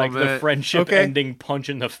back or a little like the bit. friendship Okay. ending punch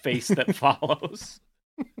in the face that follows.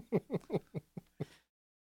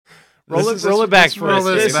 Roll Let's it back let's for roll us.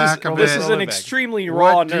 this This back is, a this bit. is Roll an it back. extremely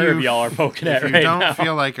raw What do nerve you- y'all are poking If at you right don't now.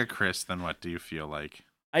 feel like a Chris, then what do you feel like?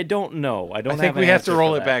 I don't know. I don't I think have we an have to answer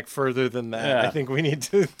roll for it that. back further than that. Yeah. I think we need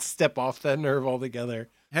to step off that nerve altogether.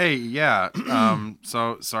 Hey, yeah.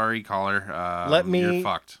 So sorry, caller. You're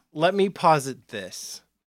fucked. Let me posit this.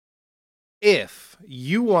 If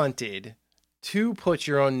you wanted to put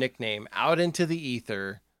your own nickname out into the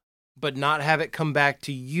ether, but not have it come back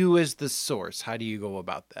to you as the source, how do you go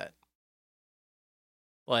about that?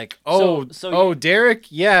 Like, So Derek,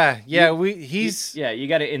 yeah, you he's you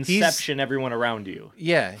got to inception everyone around you. he's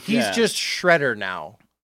Yeah. just Shredder now.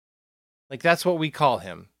 Like that's what we call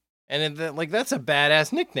him, and that's a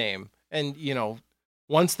badass nickname. And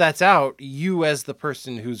once that's out, you as the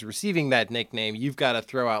person who's receiving that nickname, you've got to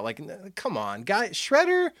throw out like, come on, guy,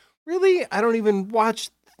 Shredder, really? I don't even watch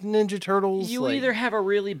Ninja Turtles. You like, either have a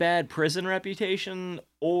really bad prison reputation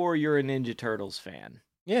or you're a Ninja Turtles fan.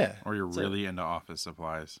 yeah, Or you're So- really into office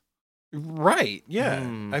supplies. right, yeah.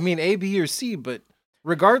 Hmm. I mean, A, B, or C, but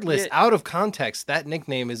regardless, Yeah. out of context, that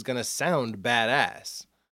nickname is gonna sound badass.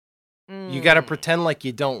 You got to pretend like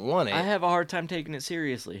you don't want it. I have a hard time taking it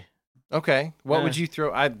seriously. Okay. What Yeah. would you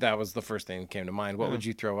throw? That was the first thing that came to mind. What Yeah. would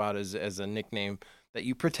you throw out as a nickname that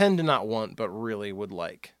you pretend to not want but really would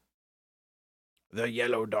like? The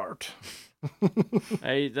Yellow Dart. All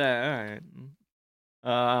right.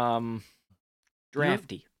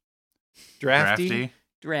 Drafty. Drafty.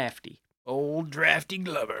 Drafty. Old Drafty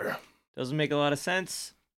Glover. Doesn't make a lot of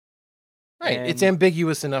sense. Right. It's And-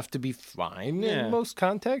 ambiguous enough to be fine Yeah. in most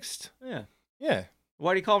context. Yeah. Yeah.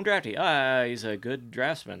 Why do you call him drafty? He's a good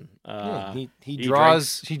draftsman. Yeah, he he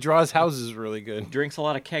draws houses really good. Drinks a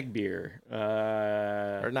lot of keg beer.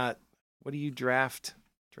 Or not. What do you draft?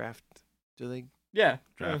 Draft? Do they? Yeah.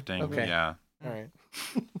 Drafting. Okay. Yeah. All right.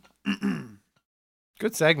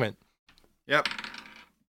 Good segment. Yep.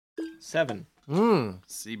 7.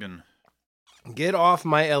 Sieben. Get off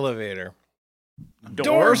my elevator.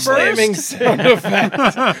 Door slamming first? sound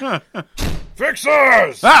effect.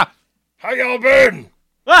 Fixers! Ah! How y'all been?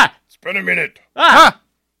 Ah! It's been a minute. Ah!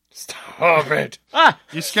 Stop it. Ah!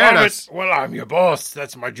 You scared us. Well, I'm your boss.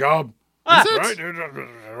 That's my job. Ah! Is it?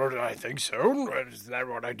 Right? I think so. Is that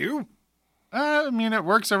what I do? I mean, it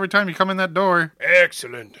works every time you come in that door.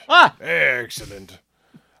 Excellent. Ah! Excellent.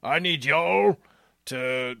 I need y'all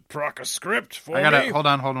to proc a script for I gotta hold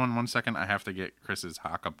on 1 second. I have to get Chris's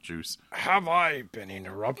hock up juice. Have I been There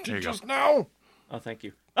interrupted you go. just now? Oh, thank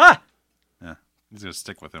you. Ah! Yeah, he's gonna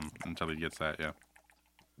stick with him until he gets that. Yeah.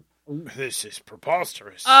 This is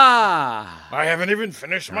preposterous. Ah! I haven't even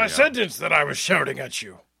finished my we go. sentence that I was shouting at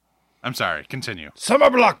you. I'm sorry. Continue. Summer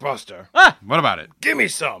Blockbuster. What about it? Give me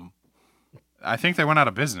some. I think they went out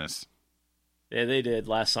of business. Yeah, they did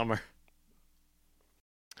last summer.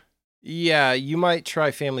 Yeah, you might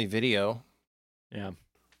try Family Video. Yeah.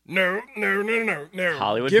 No.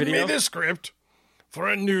 Hollywood Give Video? me the script for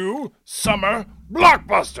a new summer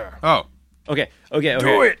blockbuster. Oh, Okay.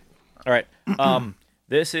 Do it. All right.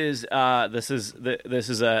 This is a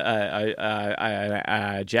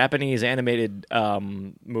Japanese animated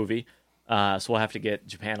movie. So we'll have to get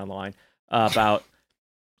Japan on the line about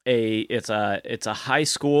it's a high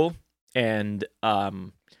school, and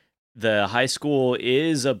the high school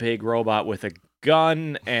is a big robot with a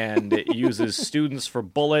gun, and it uses students for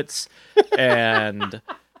bullets, and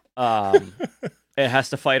it has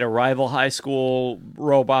to fight a rival high school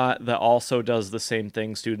robot that also does the same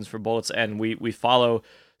thing, students for bullets, and we follow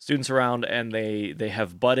students around, and they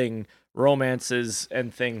have budding romances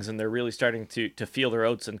and things, and they're really starting to feel their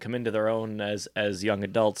oats and come into their own as young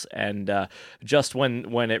adults, and just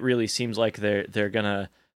when it really seems like they're gonna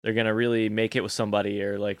really make it with somebody,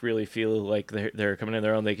 or like really feel like they're coming in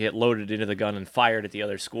their own, they get loaded into the gun and fired at the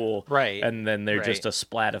other school, Right. and then they're Right. just a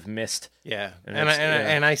splat of mist. Yeah, And and it's-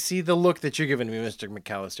 yeah. I see the look that you're giving me, Mr.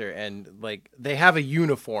 McAllister, and like they have a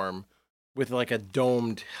uniform with like a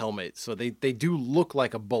domed helmet, so they do look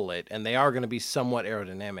like a bullet, and they are going to be somewhat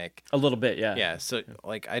aerodynamic. A little bit, yeah. Yeah, so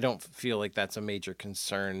like I don't feel like that's a major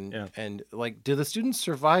concern. Yeah. And like, do the students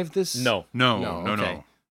survive this? No, no. okay.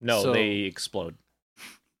 no, So- they explode.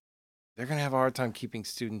 They're gonna have a hard time keeping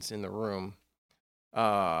students in the room.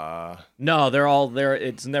 No, they're all there.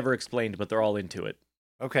 It's never explained, but they're all into it.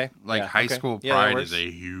 Okay. Like Yeah, high okay. school Yeah, that pride works. is a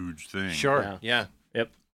huge thing. Sure. Yeah.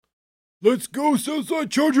 Yep. let's go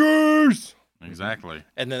Southside Chargers! Exactly.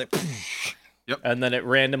 And then And then it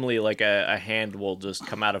randomly, like a hand will just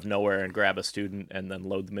come out of nowhere and grab a student and then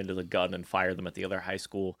load them into the gun and fire them at the other high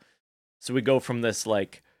school. So we go from this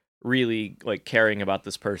like really like caring about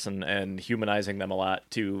this person and humanizing them a lot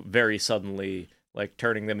to very suddenly like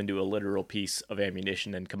turning them into a literal piece of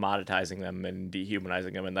ammunition and commoditizing them and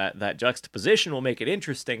dehumanizing them. And that juxtaposition will make it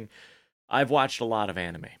interesting. I've watched a lot of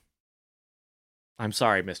anime. I'm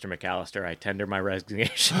sorry, Mr. McAllister. I tender my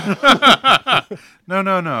resignation.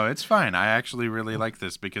 No. It's fine. I actually really like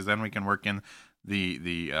this because then we can work in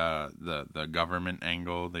the government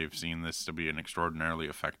angle. They've seen this to be an extraordinarily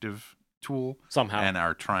effective tool Somehow. and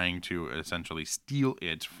are trying to essentially steal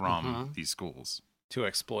it from these schools to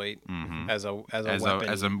exploit Mhm. as a as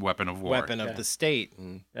weapon, a weapon of war. weapon of Yeah. the state.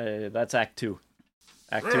 And That's Act 2.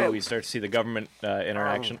 Act 2, we start to see the government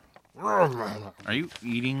interaction. Are you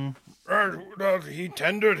eating? he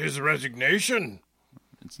tendered his resignation.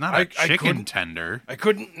 It's not a I chicken couldn't- tender. I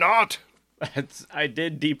couldn't not. I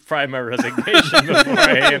did deep fry my resignation before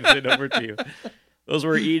I handed it over to you. Those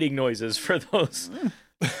were eating noises for those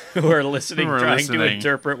who are listening, Who are trying to listening.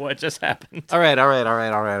 interpret what just happened. All right.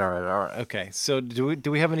 Okay. So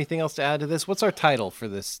do we have anything else to add to this? What's our title for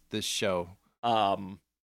this show?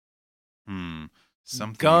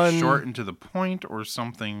 Something Gun- short and to the point, or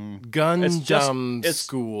something. Gundam it's-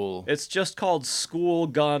 School. It's just called School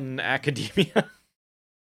Gun Academia.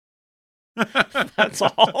 That's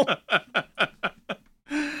all.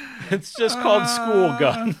 It's just called School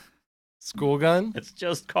Gun. School gun? It's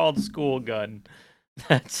just called School Gun.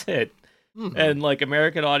 That's it. And like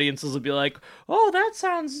American audiences will be like, "Oh, that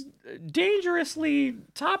sounds dangerously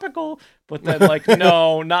topical," but then like,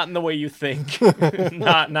 no, not in the way you think.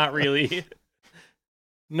 not really.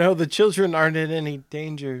 No, the children aren't in any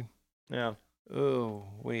danger. Yeah. Oh,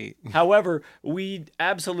 wait. However, we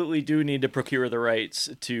absolutely do need to procure the rights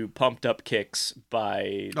to Pumped Up Kicks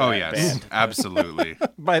by Oh that yes, band. absolutely.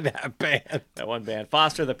 By that band. That one band.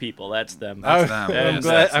 Foster the People, that's them. That's them. I'm Yes,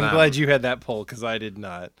 glad. that's I'm them. glad you had that poll because I did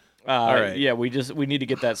not. All right. Yeah, we need to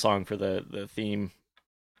get that song for the theme.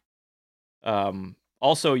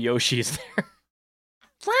 Also Yoshi's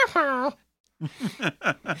there.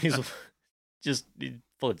 He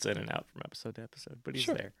floats in and out from episode to episode, but he's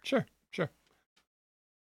there. Sure.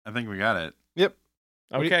 I think we got it. Yep.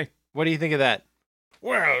 Okay. What do you think of that?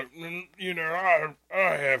 Well, I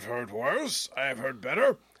have heard worse. I have heard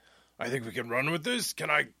better. I think we can run with this. Can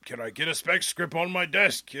I get a spec script on my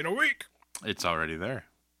desk in a week? It's already there.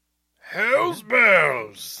 Hell's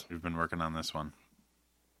bells! We've been working on this one.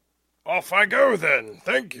 Off I go then.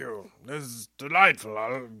 Thank you. This is delightful.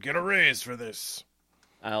 I'll get a raise for this.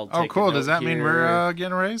 I'll Oh, take a cool. note Does that mean here. we're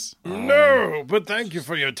getting a raise? No, but thank you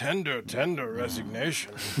for your tender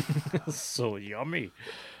resignation. So yummy.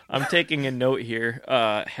 I'm taking a note here.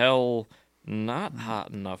 Hell, not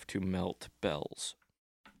hot enough to melt bells.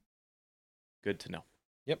 Good to know.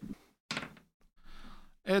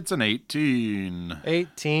 It's an 18.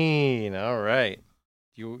 18. All right.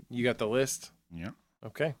 You got the list? Yeah.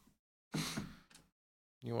 Okay.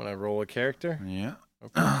 You want to roll a character? Yeah.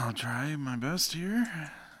 Okay. I'll try my best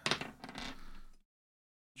here.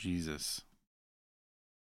 Jesus.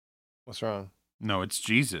 What's wrong? No, it's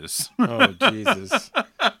Jesus. Oh, Jesus.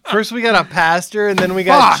 First we got a pastor, and then we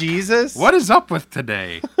got Fuck! Jesus? What is up with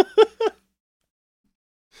today?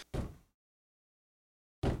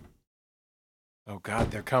 Oh,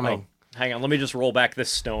 God, they're coming. Hang on, let me just roll back this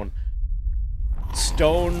stone.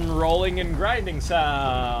 Stone rolling and grinding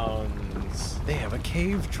sounds. They have a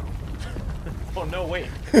cave troll. Oh, no, wait.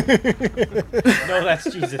 No, that's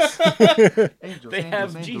Jesus. They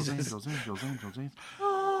have Jesus.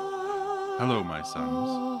 Hello, my sons.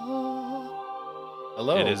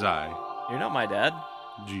 Hello. It is I, You're not my dad.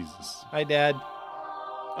 Jesus. Hi, Dad.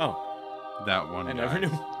 Oh, That one I guy. never knew.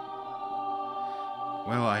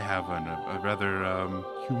 Well, I have a rather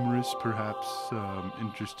humorous, perhaps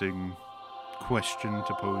interesting question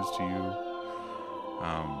to pose to you.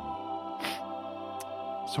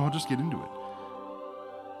 So I'll just get into it.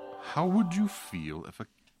 How would you feel if a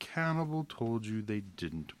cannibal told you they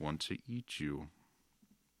didn't want to eat you?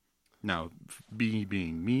 Now, me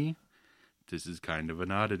being me, this is kind of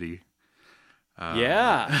an oddity.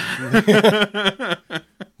 Yeah.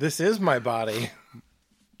 This is my body.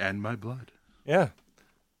 And my blood. Yeah.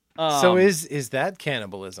 So is that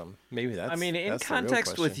cannibalism? Maybe that's. I mean, in that's the real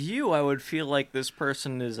context with question. you, I would feel like this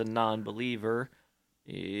person is a non-believer,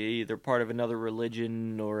 either part of another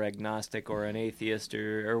religion or agnostic or an atheist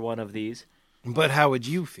or one of these. But how would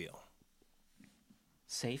you feel?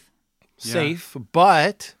 Safe. Yeah. Safe,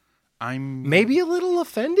 but I'm maybe a little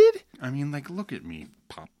offended. I mean, like, look at me,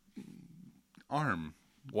 Pop. arm.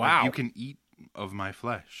 Wow. Like, you can eat of my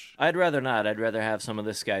flesh. I'd rather not. I'd rather have some of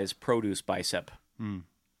this guy's produce bicep.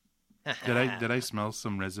 Did I smell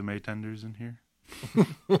some resume tenders in here?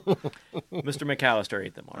 Mr. McAllister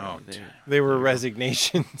ate them already. Oh, They were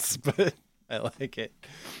resignations, but I like it.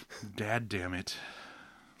 Dad damn it.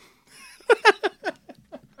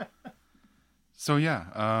 So yeah,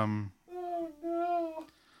 Oh no.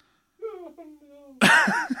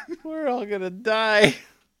 We're all gonna die.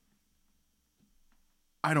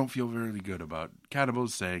 I don't feel very good about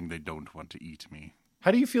cannibals saying they don't want to eat me. How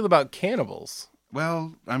do you feel about cannibals?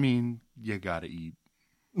 Well, I mean, you gotta eat.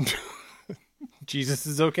 Jesus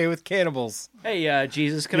is okay with cannibals. Hey,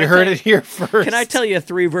 Jesus, You heard it here first. Can I tell you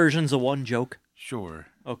 3 versions of one joke? Sure.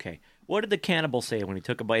 Okay. What did the cannibal say when he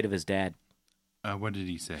took a bite of his dad? What did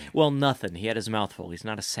he say? Well, nothing. He had his mouth full. He's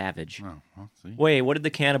not a savage. Oh, well, see. Wait, what did the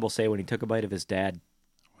cannibal say when he took a bite of his dad?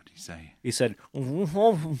 What did he say? He said,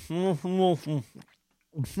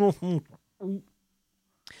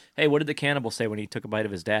 hey, what did the cannibal say when he took a bite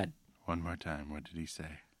of his dad? One more time. What did he say?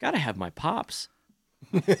 Gotta have my pops.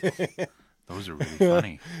 Those are really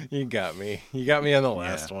funny. You got me. You got me on the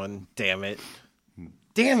last one. Damn it.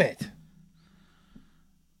 Damn it.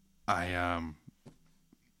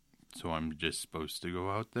 So I'm just supposed to go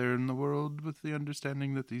out there in the world with the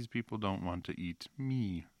understanding that these people don't want to eat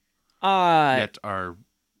me, yet are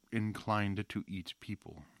inclined to eat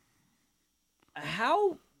people.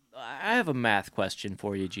 How? I have a math question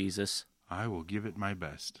for you, Jesus. I will give it my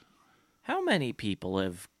best. How many people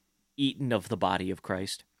have eaten of the body of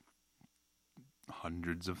Christ?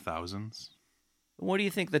 Hundreds of thousands. What do you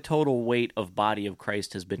think the total weight of body of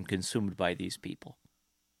Christ has been consumed by these people?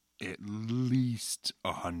 At least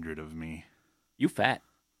 100 of me. You fat.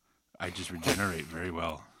 I just regenerate very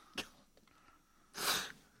well.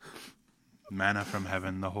 Manna from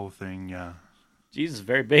heaven, the whole thing, yeah. Jesus is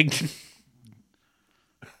very big.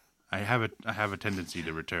 I have a tendency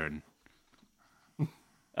to return.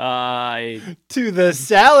 To the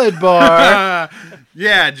salad bar.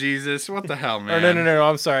 Yeah, Jesus. What the hell, man? Or no.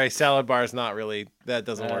 I'm sorry. Salad bar is not really. That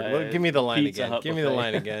doesn't work. Well, give me the line Pizza again. Hut Give me the buffet.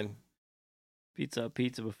 line again. Pizza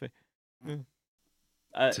buffet.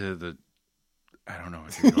 To the... I don't know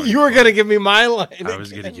what you're going You were for. going to give me my line. I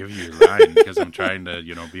was again. going to give you your line because I'm trying to,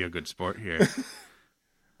 be a good sport here.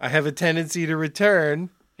 I have a tendency to return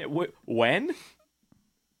When?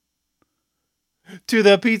 to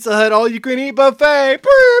the Pizza Hut all-you-can-eat buffet.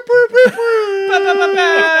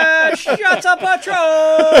 Shut up, Patron!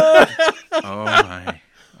 Oh, my.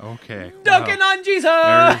 Okay. Dunking Wow. on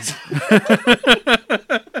Jesus!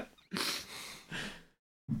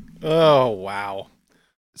 Oh, wow.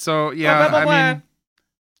 So, yeah, I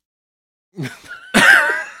mean...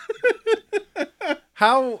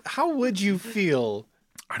 How would you feel?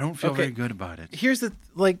 I don't feel Okay. very good about it. Here's the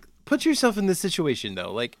put yourself in this situation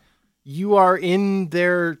though. Like you are in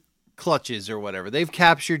their clutches or whatever. They've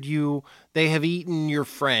captured you. They have eaten your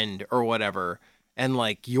friend or whatever, and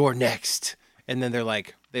like you're next. And then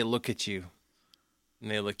they look at you, and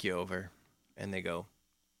they look you over, and they go,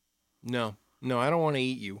 "No, I don't want to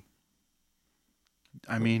eat you."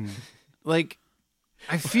 I mean... Like,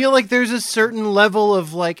 I feel like there's a certain level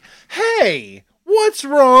of like, "Hey, what's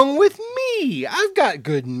wrong with me? I've got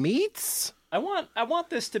good meats." I want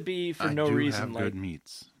this to be for I no do reason. have Like good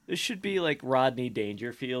meats. this should be like Rodney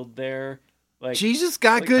Dangerfield there. Like Jesus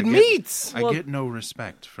got like, good I get- meats. I Well, get no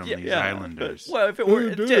respect from these islanders. Well, if it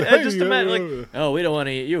were just imagine like, oh, we don't want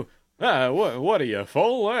to eat you. What are you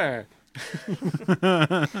full?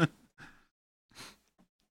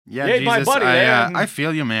 Yeah, You ate my Jesus, buddy there. I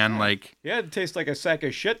feel you, man. Like, Yeah, it tastes like a sack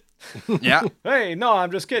of shit. yeah. Hey, no,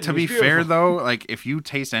 I'm just kidding. To be It's fair, beautiful. though, like if you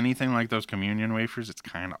taste anything like those communion wafers, it's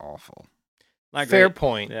kind of awful. Not Fair great.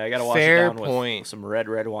 point. Yeah, I gotta wash Fair it down point. with some red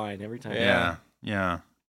wine every time. Yeah.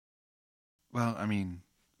 Well, I mean,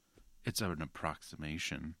 it's an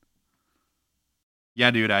approximation.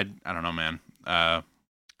 Yeah, dude. I don't know, man. I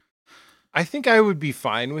think I would be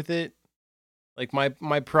fine with it. Like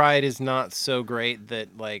my pride is not so great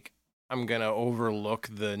that like I'm gonna overlook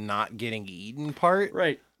the not getting eaten part.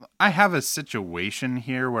 Right. I have a situation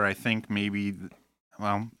here where I think maybe,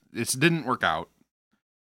 this didn't work out.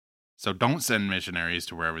 So don't send missionaries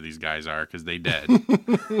to wherever these guys are because they dead.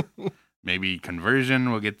 Maybe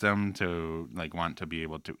conversion will get them to like want to be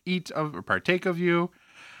able to eat of or partake of you.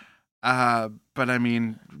 But I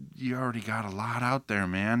mean, you already got a lot out there,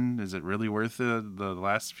 man. Is it really worth the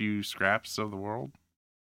last few scraps of the world?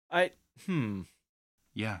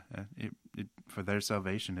 Yeah, it for their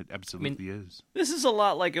salvation, it absolutely is. This is a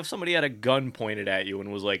lot like if somebody had a gun pointed at you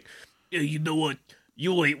and was like, "Yeah, you know what?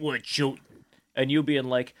 You ain't what you," and you being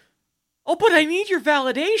like, Oh, but I need your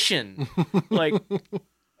validation. Like,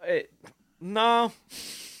 no,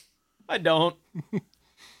 I don't.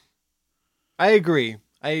 I agree,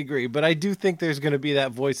 but I do think there's going to be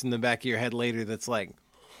that voice in the back of your head later that's like,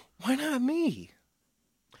 why not me?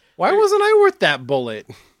 Why wasn't I worth that bullet?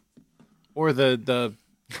 Or the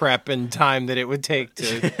prep and time that it would take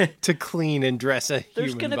to clean and dress a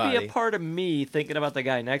There's human going to body. be a part of me thinking about the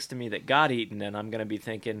guy next to me that got eaten, and I'm going to be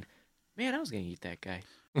thinking, man, I was going to eat that guy.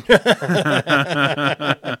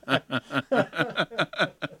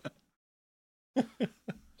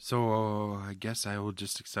 So I guess I will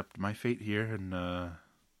just accept my fate here and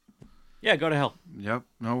Yeah, go to hell. yep,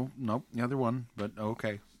 nope, the other one, but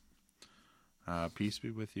okay. Peace be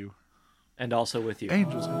with you. And also with you.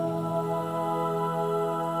 Angels.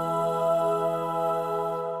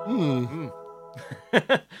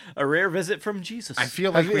 A rare visit from Jesus. I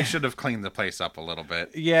feel like we should have cleaned the place up a little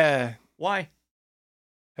bit. Yeah. Why?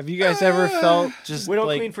 Have you guys ever felt just We don't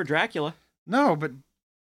like clean for Dracula. No, but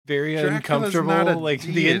very Dracula's uncomfortable not a like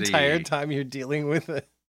the deity. entire time you're dealing with a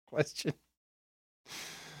question?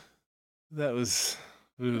 That was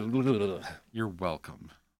you're welcome.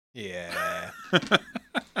 yeah.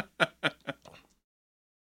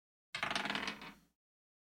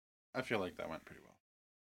 I feel like that went pretty well.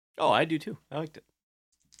 Oh, I do too. I liked it.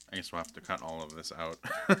 I guess we'll have to cut all of this out.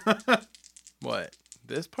 What?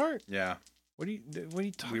 This part? Yeah. What are you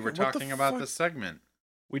talking We were what the talking about fuck? this segment.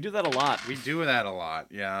 We do that a lot. We do that a lot,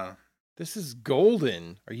 yeah. This is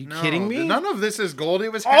golden. Are you No, kidding me? None of this is gold.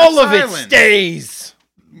 It was All of it silent. stays.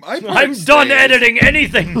 My part I'm done stays. editing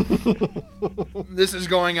anything. This is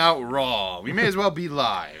going out raw. We may as well be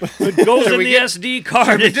live. It goes Should in we the get- SD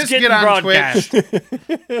card. we It's just getting get on broadcast. Twitch?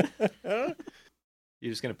 You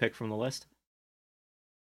just gonna pick from the list?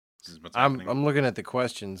 This is what's I'm happening. looking at the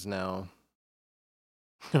questions now.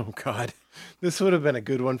 Oh God, this would have been a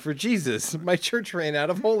good one for Jesus. My church ran out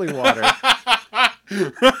of holy water. I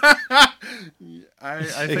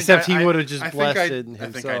think Except he I- would have just I think I- blessed I think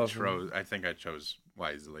himself. I think I chose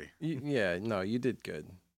wisely. Yeah, no, you did good.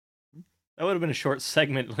 That would have been a short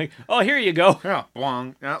segment. Like, oh, here you go. Yeah,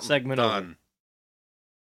 bwong. Yeah, Segment done.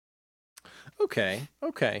 Okay.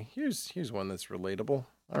 Here's one that's relatable.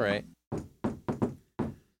 All right.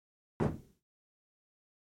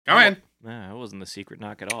 Come in. Nah, that wasn't the secret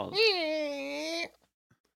knock at all.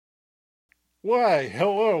 Why,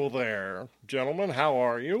 hello there, gentlemen. How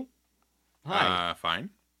are you? Hi. Fine.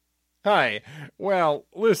 Hi. Well,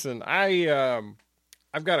 listen,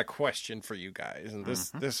 I've got a question for you guys, and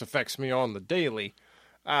this affects me on the daily.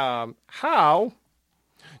 How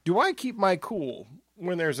do I keep my cool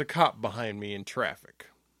when there's a cop behind me in traffic?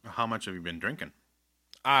 How much have you been drinking?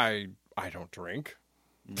 I don't drink.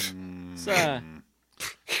 It's an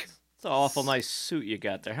awful nice suit you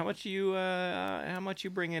got there. How much you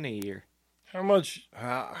bring in a year? How much?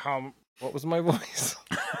 What was my voice?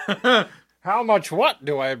 How much? What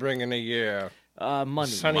do I bring in a year? Money.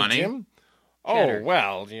 Sonny Money? Jim? Cheddar. Oh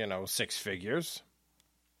well, 6 figures.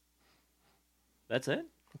 That's it?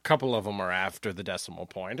 A couple of them are after the decimal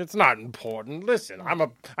point. It's not important. Listen, I'm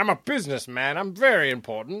a businessman. I'm very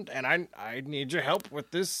important, and I need your help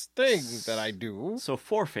with this thing that I do. So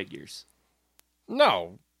 4 figures.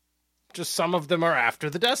 No, just some of them are after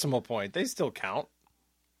the decimal point. They still count,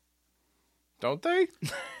 don't they?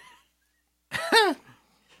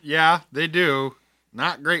 Yeah, they do.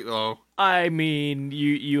 Not great though. I mean,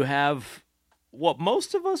 you have what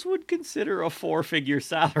most of us would consider a 4-figure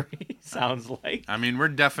salary. Sounds like. I mean, we're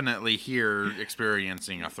definitely here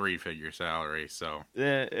experiencing a 3-figure salary. So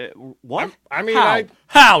What? I mean, how?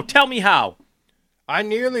 How? Tell me how. I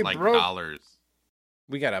nearly like broke. dollars.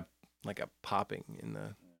 We got a popping in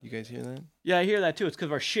the. You guys hear that? Yeah, I hear that too. It's because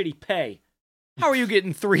of our shitty pay. How are you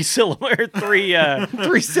getting 3 syllables? 3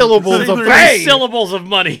 3 syllables of 3 pay. syllables of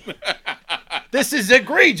money. This is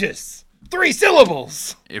egregious. 3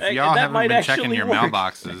 syllables. If Hey, y'all that haven't might been checking actually your work.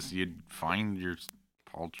 mailboxes, you'd find your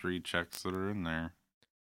paltry checks that are in there.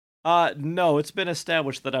 No, it's been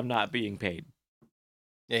established that I'm not being paid.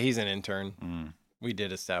 Yeah, he's an intern. Mm. We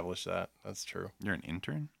did establish that. That's true. You're an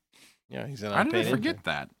intern? Yeah, he's an How did I unpaid forget intern.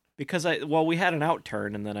 that? Because we had an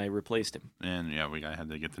outturn and then I replaced him. And yeah, I had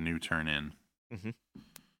to get the new turn in. Mhm.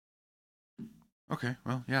 Okay,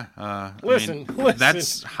 well, yeah. I Listen, mean, listen,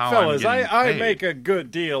 that's how fellas, I'm getting I paid. make a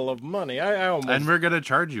good deal of money. I and almost we're gonna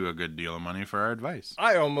charge you a good deal of money for our advice.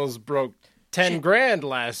 broke 10 grand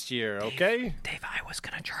last year, okay? Dave, I was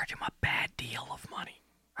going to charge him a bad deal of money.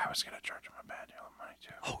 I was gonna charge him a bad deal of money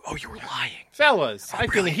too. Oh, you were lying. Fellas, I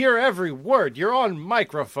can hear every word. You're on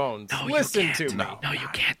microphones. Listen to me. No, you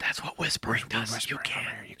can't. That's what whispering does. Whisper You over can't.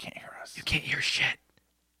 here. You can't hear us. You can't hear shit.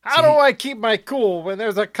 How do I keep my cool when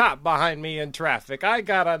there's a cop behind me in traffic? I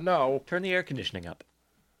gotta know. Turn the air conditioning up.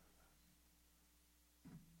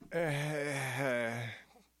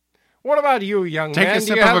 What about you, young Take man? a Do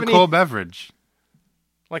sip you of have a any, cold beverage.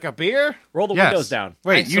 like a beer? Roll the Yes. windows down.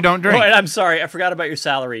 Wait, you don't Oh, drink. wait, I'm sorry. I forgot about your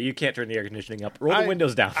salary. You can't turn the air conditioning up. Roll the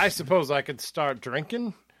windows down. I suppose I could start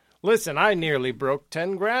drinking. Listen, I nearly broke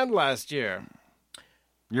 10 grand last year.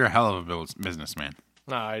 You're a hell of a businessman.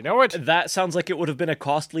 I know it. That sounds like it would have been a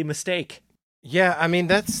costly mistake. Yeah, I mean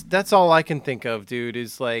that's all I can think of, dude,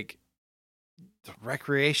 is like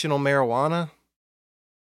recreational marijuana.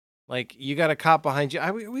 Like you got a cop behind you.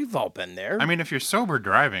 We've all been there. I mean, if you're sober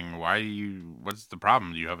driving, what's the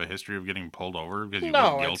problem? Do you have a history of getting pulled over because you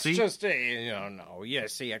no, were guilty? it's just no. You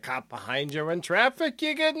see a cop behind you in traffic,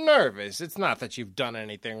 you get nervous. It's not that you've done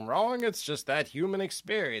anything wrong. It's just that human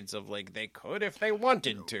experience of like they could if they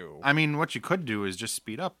wanted to. I mean, what you could do is just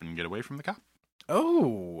speed up and get away from the cop.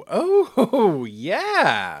 Oh,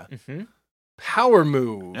 yeah. Mm-hmm. Power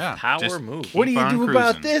move. Yeah. Power just move. keep What do you on do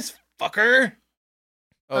about cruising. this, fucker?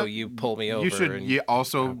 Oh, you pull me over. You should and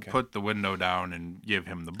also Okay. put the window down and give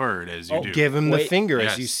him the bird as you do. give him the Wait. finger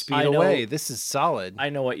as you Yes. speed I know- away. This is solid. I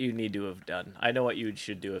know what you need to have done. I know what you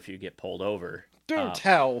should do if you get pulled over. Don't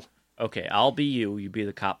tell. Okay, I'll be you. You be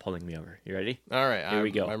the cop pulling me over. You ready? All right, Here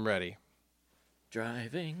we go. I'm ready.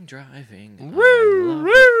 Driving. Woo, I love it.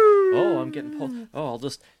 woo. Oh, I'm getting pulled. Oh, I'll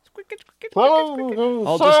just I'll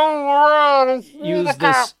I'll just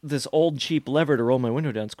use this old cheap lever to roll my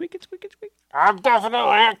window down. Squeak it, squeak it, squeak. I'm definitely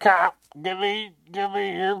a cop. Give me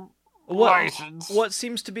your license. What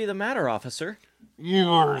seems to be the matter, officer? You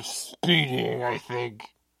were speeding, I think.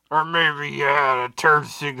 Or maybe you had a turn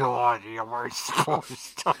signal on you. Am I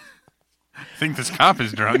supposed to? I think this cop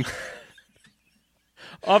is drunk.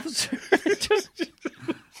 Officer, just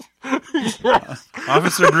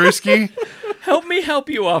Officer Brewski? help me help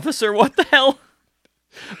you, officer. What the hell?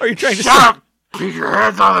 Are you trying to Shut up! Keep your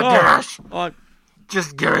hands on the dash. Oh,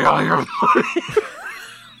 Just give me all your money.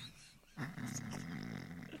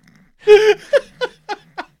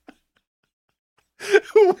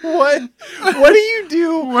 What do you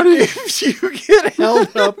do if you get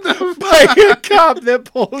held up by a cop that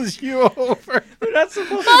pulls you over? we're not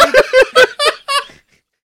supposed to be...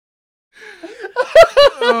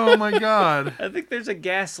 Oh my god. I think there's a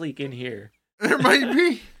gas leak in here. There might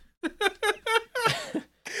be.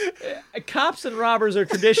 Cops and robbers are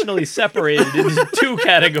traditionally separated into two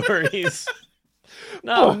categories.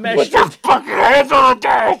 Not meshed. Put your fucking hands on the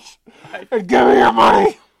dash and give me your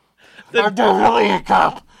money. I'm definitely a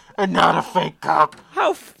cop and not a fake cop How,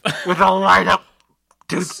 with a light-up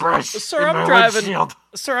toothbrush Sir, in I'm my driving. windshield.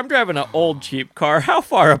 Sir, I'm driving an old cheap car. How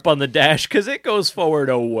far up on the dash? Because it goes forward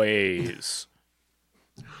a ways.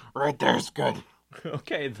 Right there's good.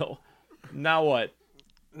 Okay, though. Now what?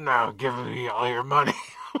 Now give me all your money,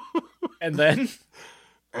 And then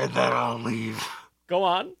and then I'll leave. go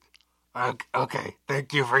on. Okay,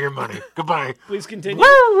 thank you for your money. Goodbye. Please continue.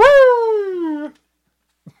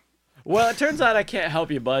 Well, it turns out I can't help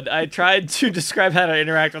you, bud. I tried to describe how to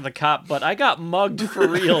interact with a cop, but I got mugged for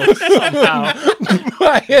real somehow.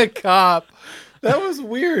 By a cop. That was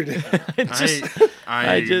weird.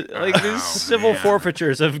 I just like these oh, civil man.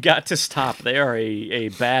 forfeitures have got to stop. They are a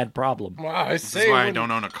bad problem. Wow, I This is say why I when, don't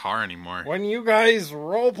own a car anymore. when you guys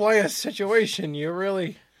role play a situation, you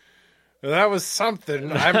really that was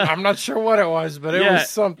something. I'm not sure what it was, but it was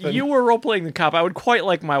something. You were role playing the cop. I would quite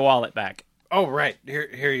like my wallet back. Oh right, here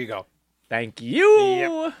you go. Thank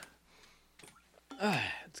you.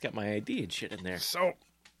 It's got my ID and shit in there. So,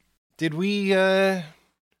 did we Does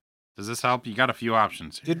this help? You got a few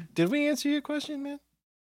options here. did we answer your question, man?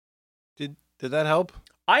 Did that help?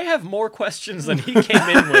 I have more questions than he came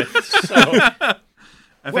in with. So I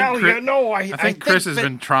think Well, Chris, you know, I think Chris has that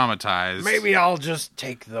been traumatized. maybe I'll just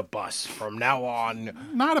take the bus from now on.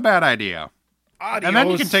 Not a bad idea. Adios. And then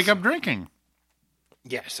you can take up drinking.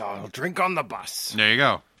 Yes, I'll drink on the bus. There you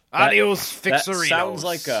go. Adios, that fixeritos. sounds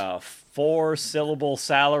like a 4-syllable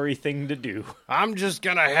salary thing to do. I'm just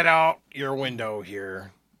gonna head out your window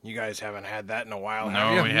here. You guys haven't had that in a while, have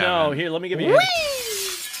No, you? we No, haven't. here, let me give you a hand.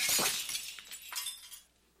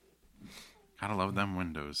 Gotta love them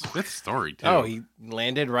windows. Fifth story, too. Oh, he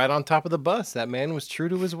landed right on top of the bus. That man was true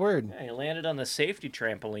to his word. Yeah, he landed on the safety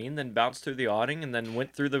trampoline, then bounced through the awning, and then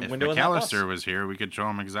went through the If window of that bus. McAllister was here, we could show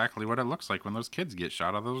him exactly what it looks like when those kids get shot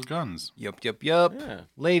out of those guns. Yup. Yeah.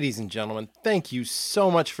 Ladies and gentlemen, thank you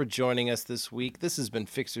so much for joining us this week. This has been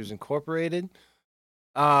Fixers Incorporated,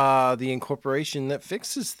 the incorporation that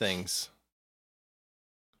fixes things.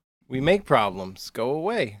 We make problems go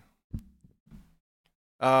away.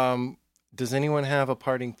 Does anyone have a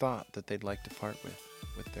parting thought that they'd like to part with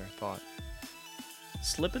with their thought.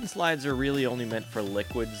 Slip and slides are really only meant for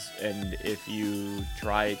liquids, and if you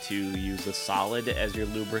try to use a solid as your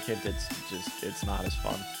lubricant, it's not as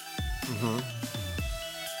fun. Mm-hmm.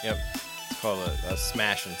 Yep. It's called a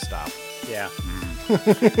smash and stop. Yeah.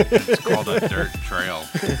 It's called a dirt trail.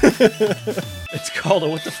 It's called a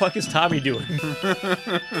what the fuck is Tommy doing?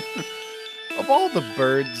 Of all the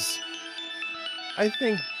birds, I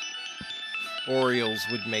think Orioles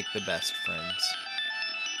would make the best friends.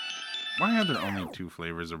 Why are there only 2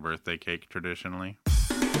 flavors of birthday cake traditionally?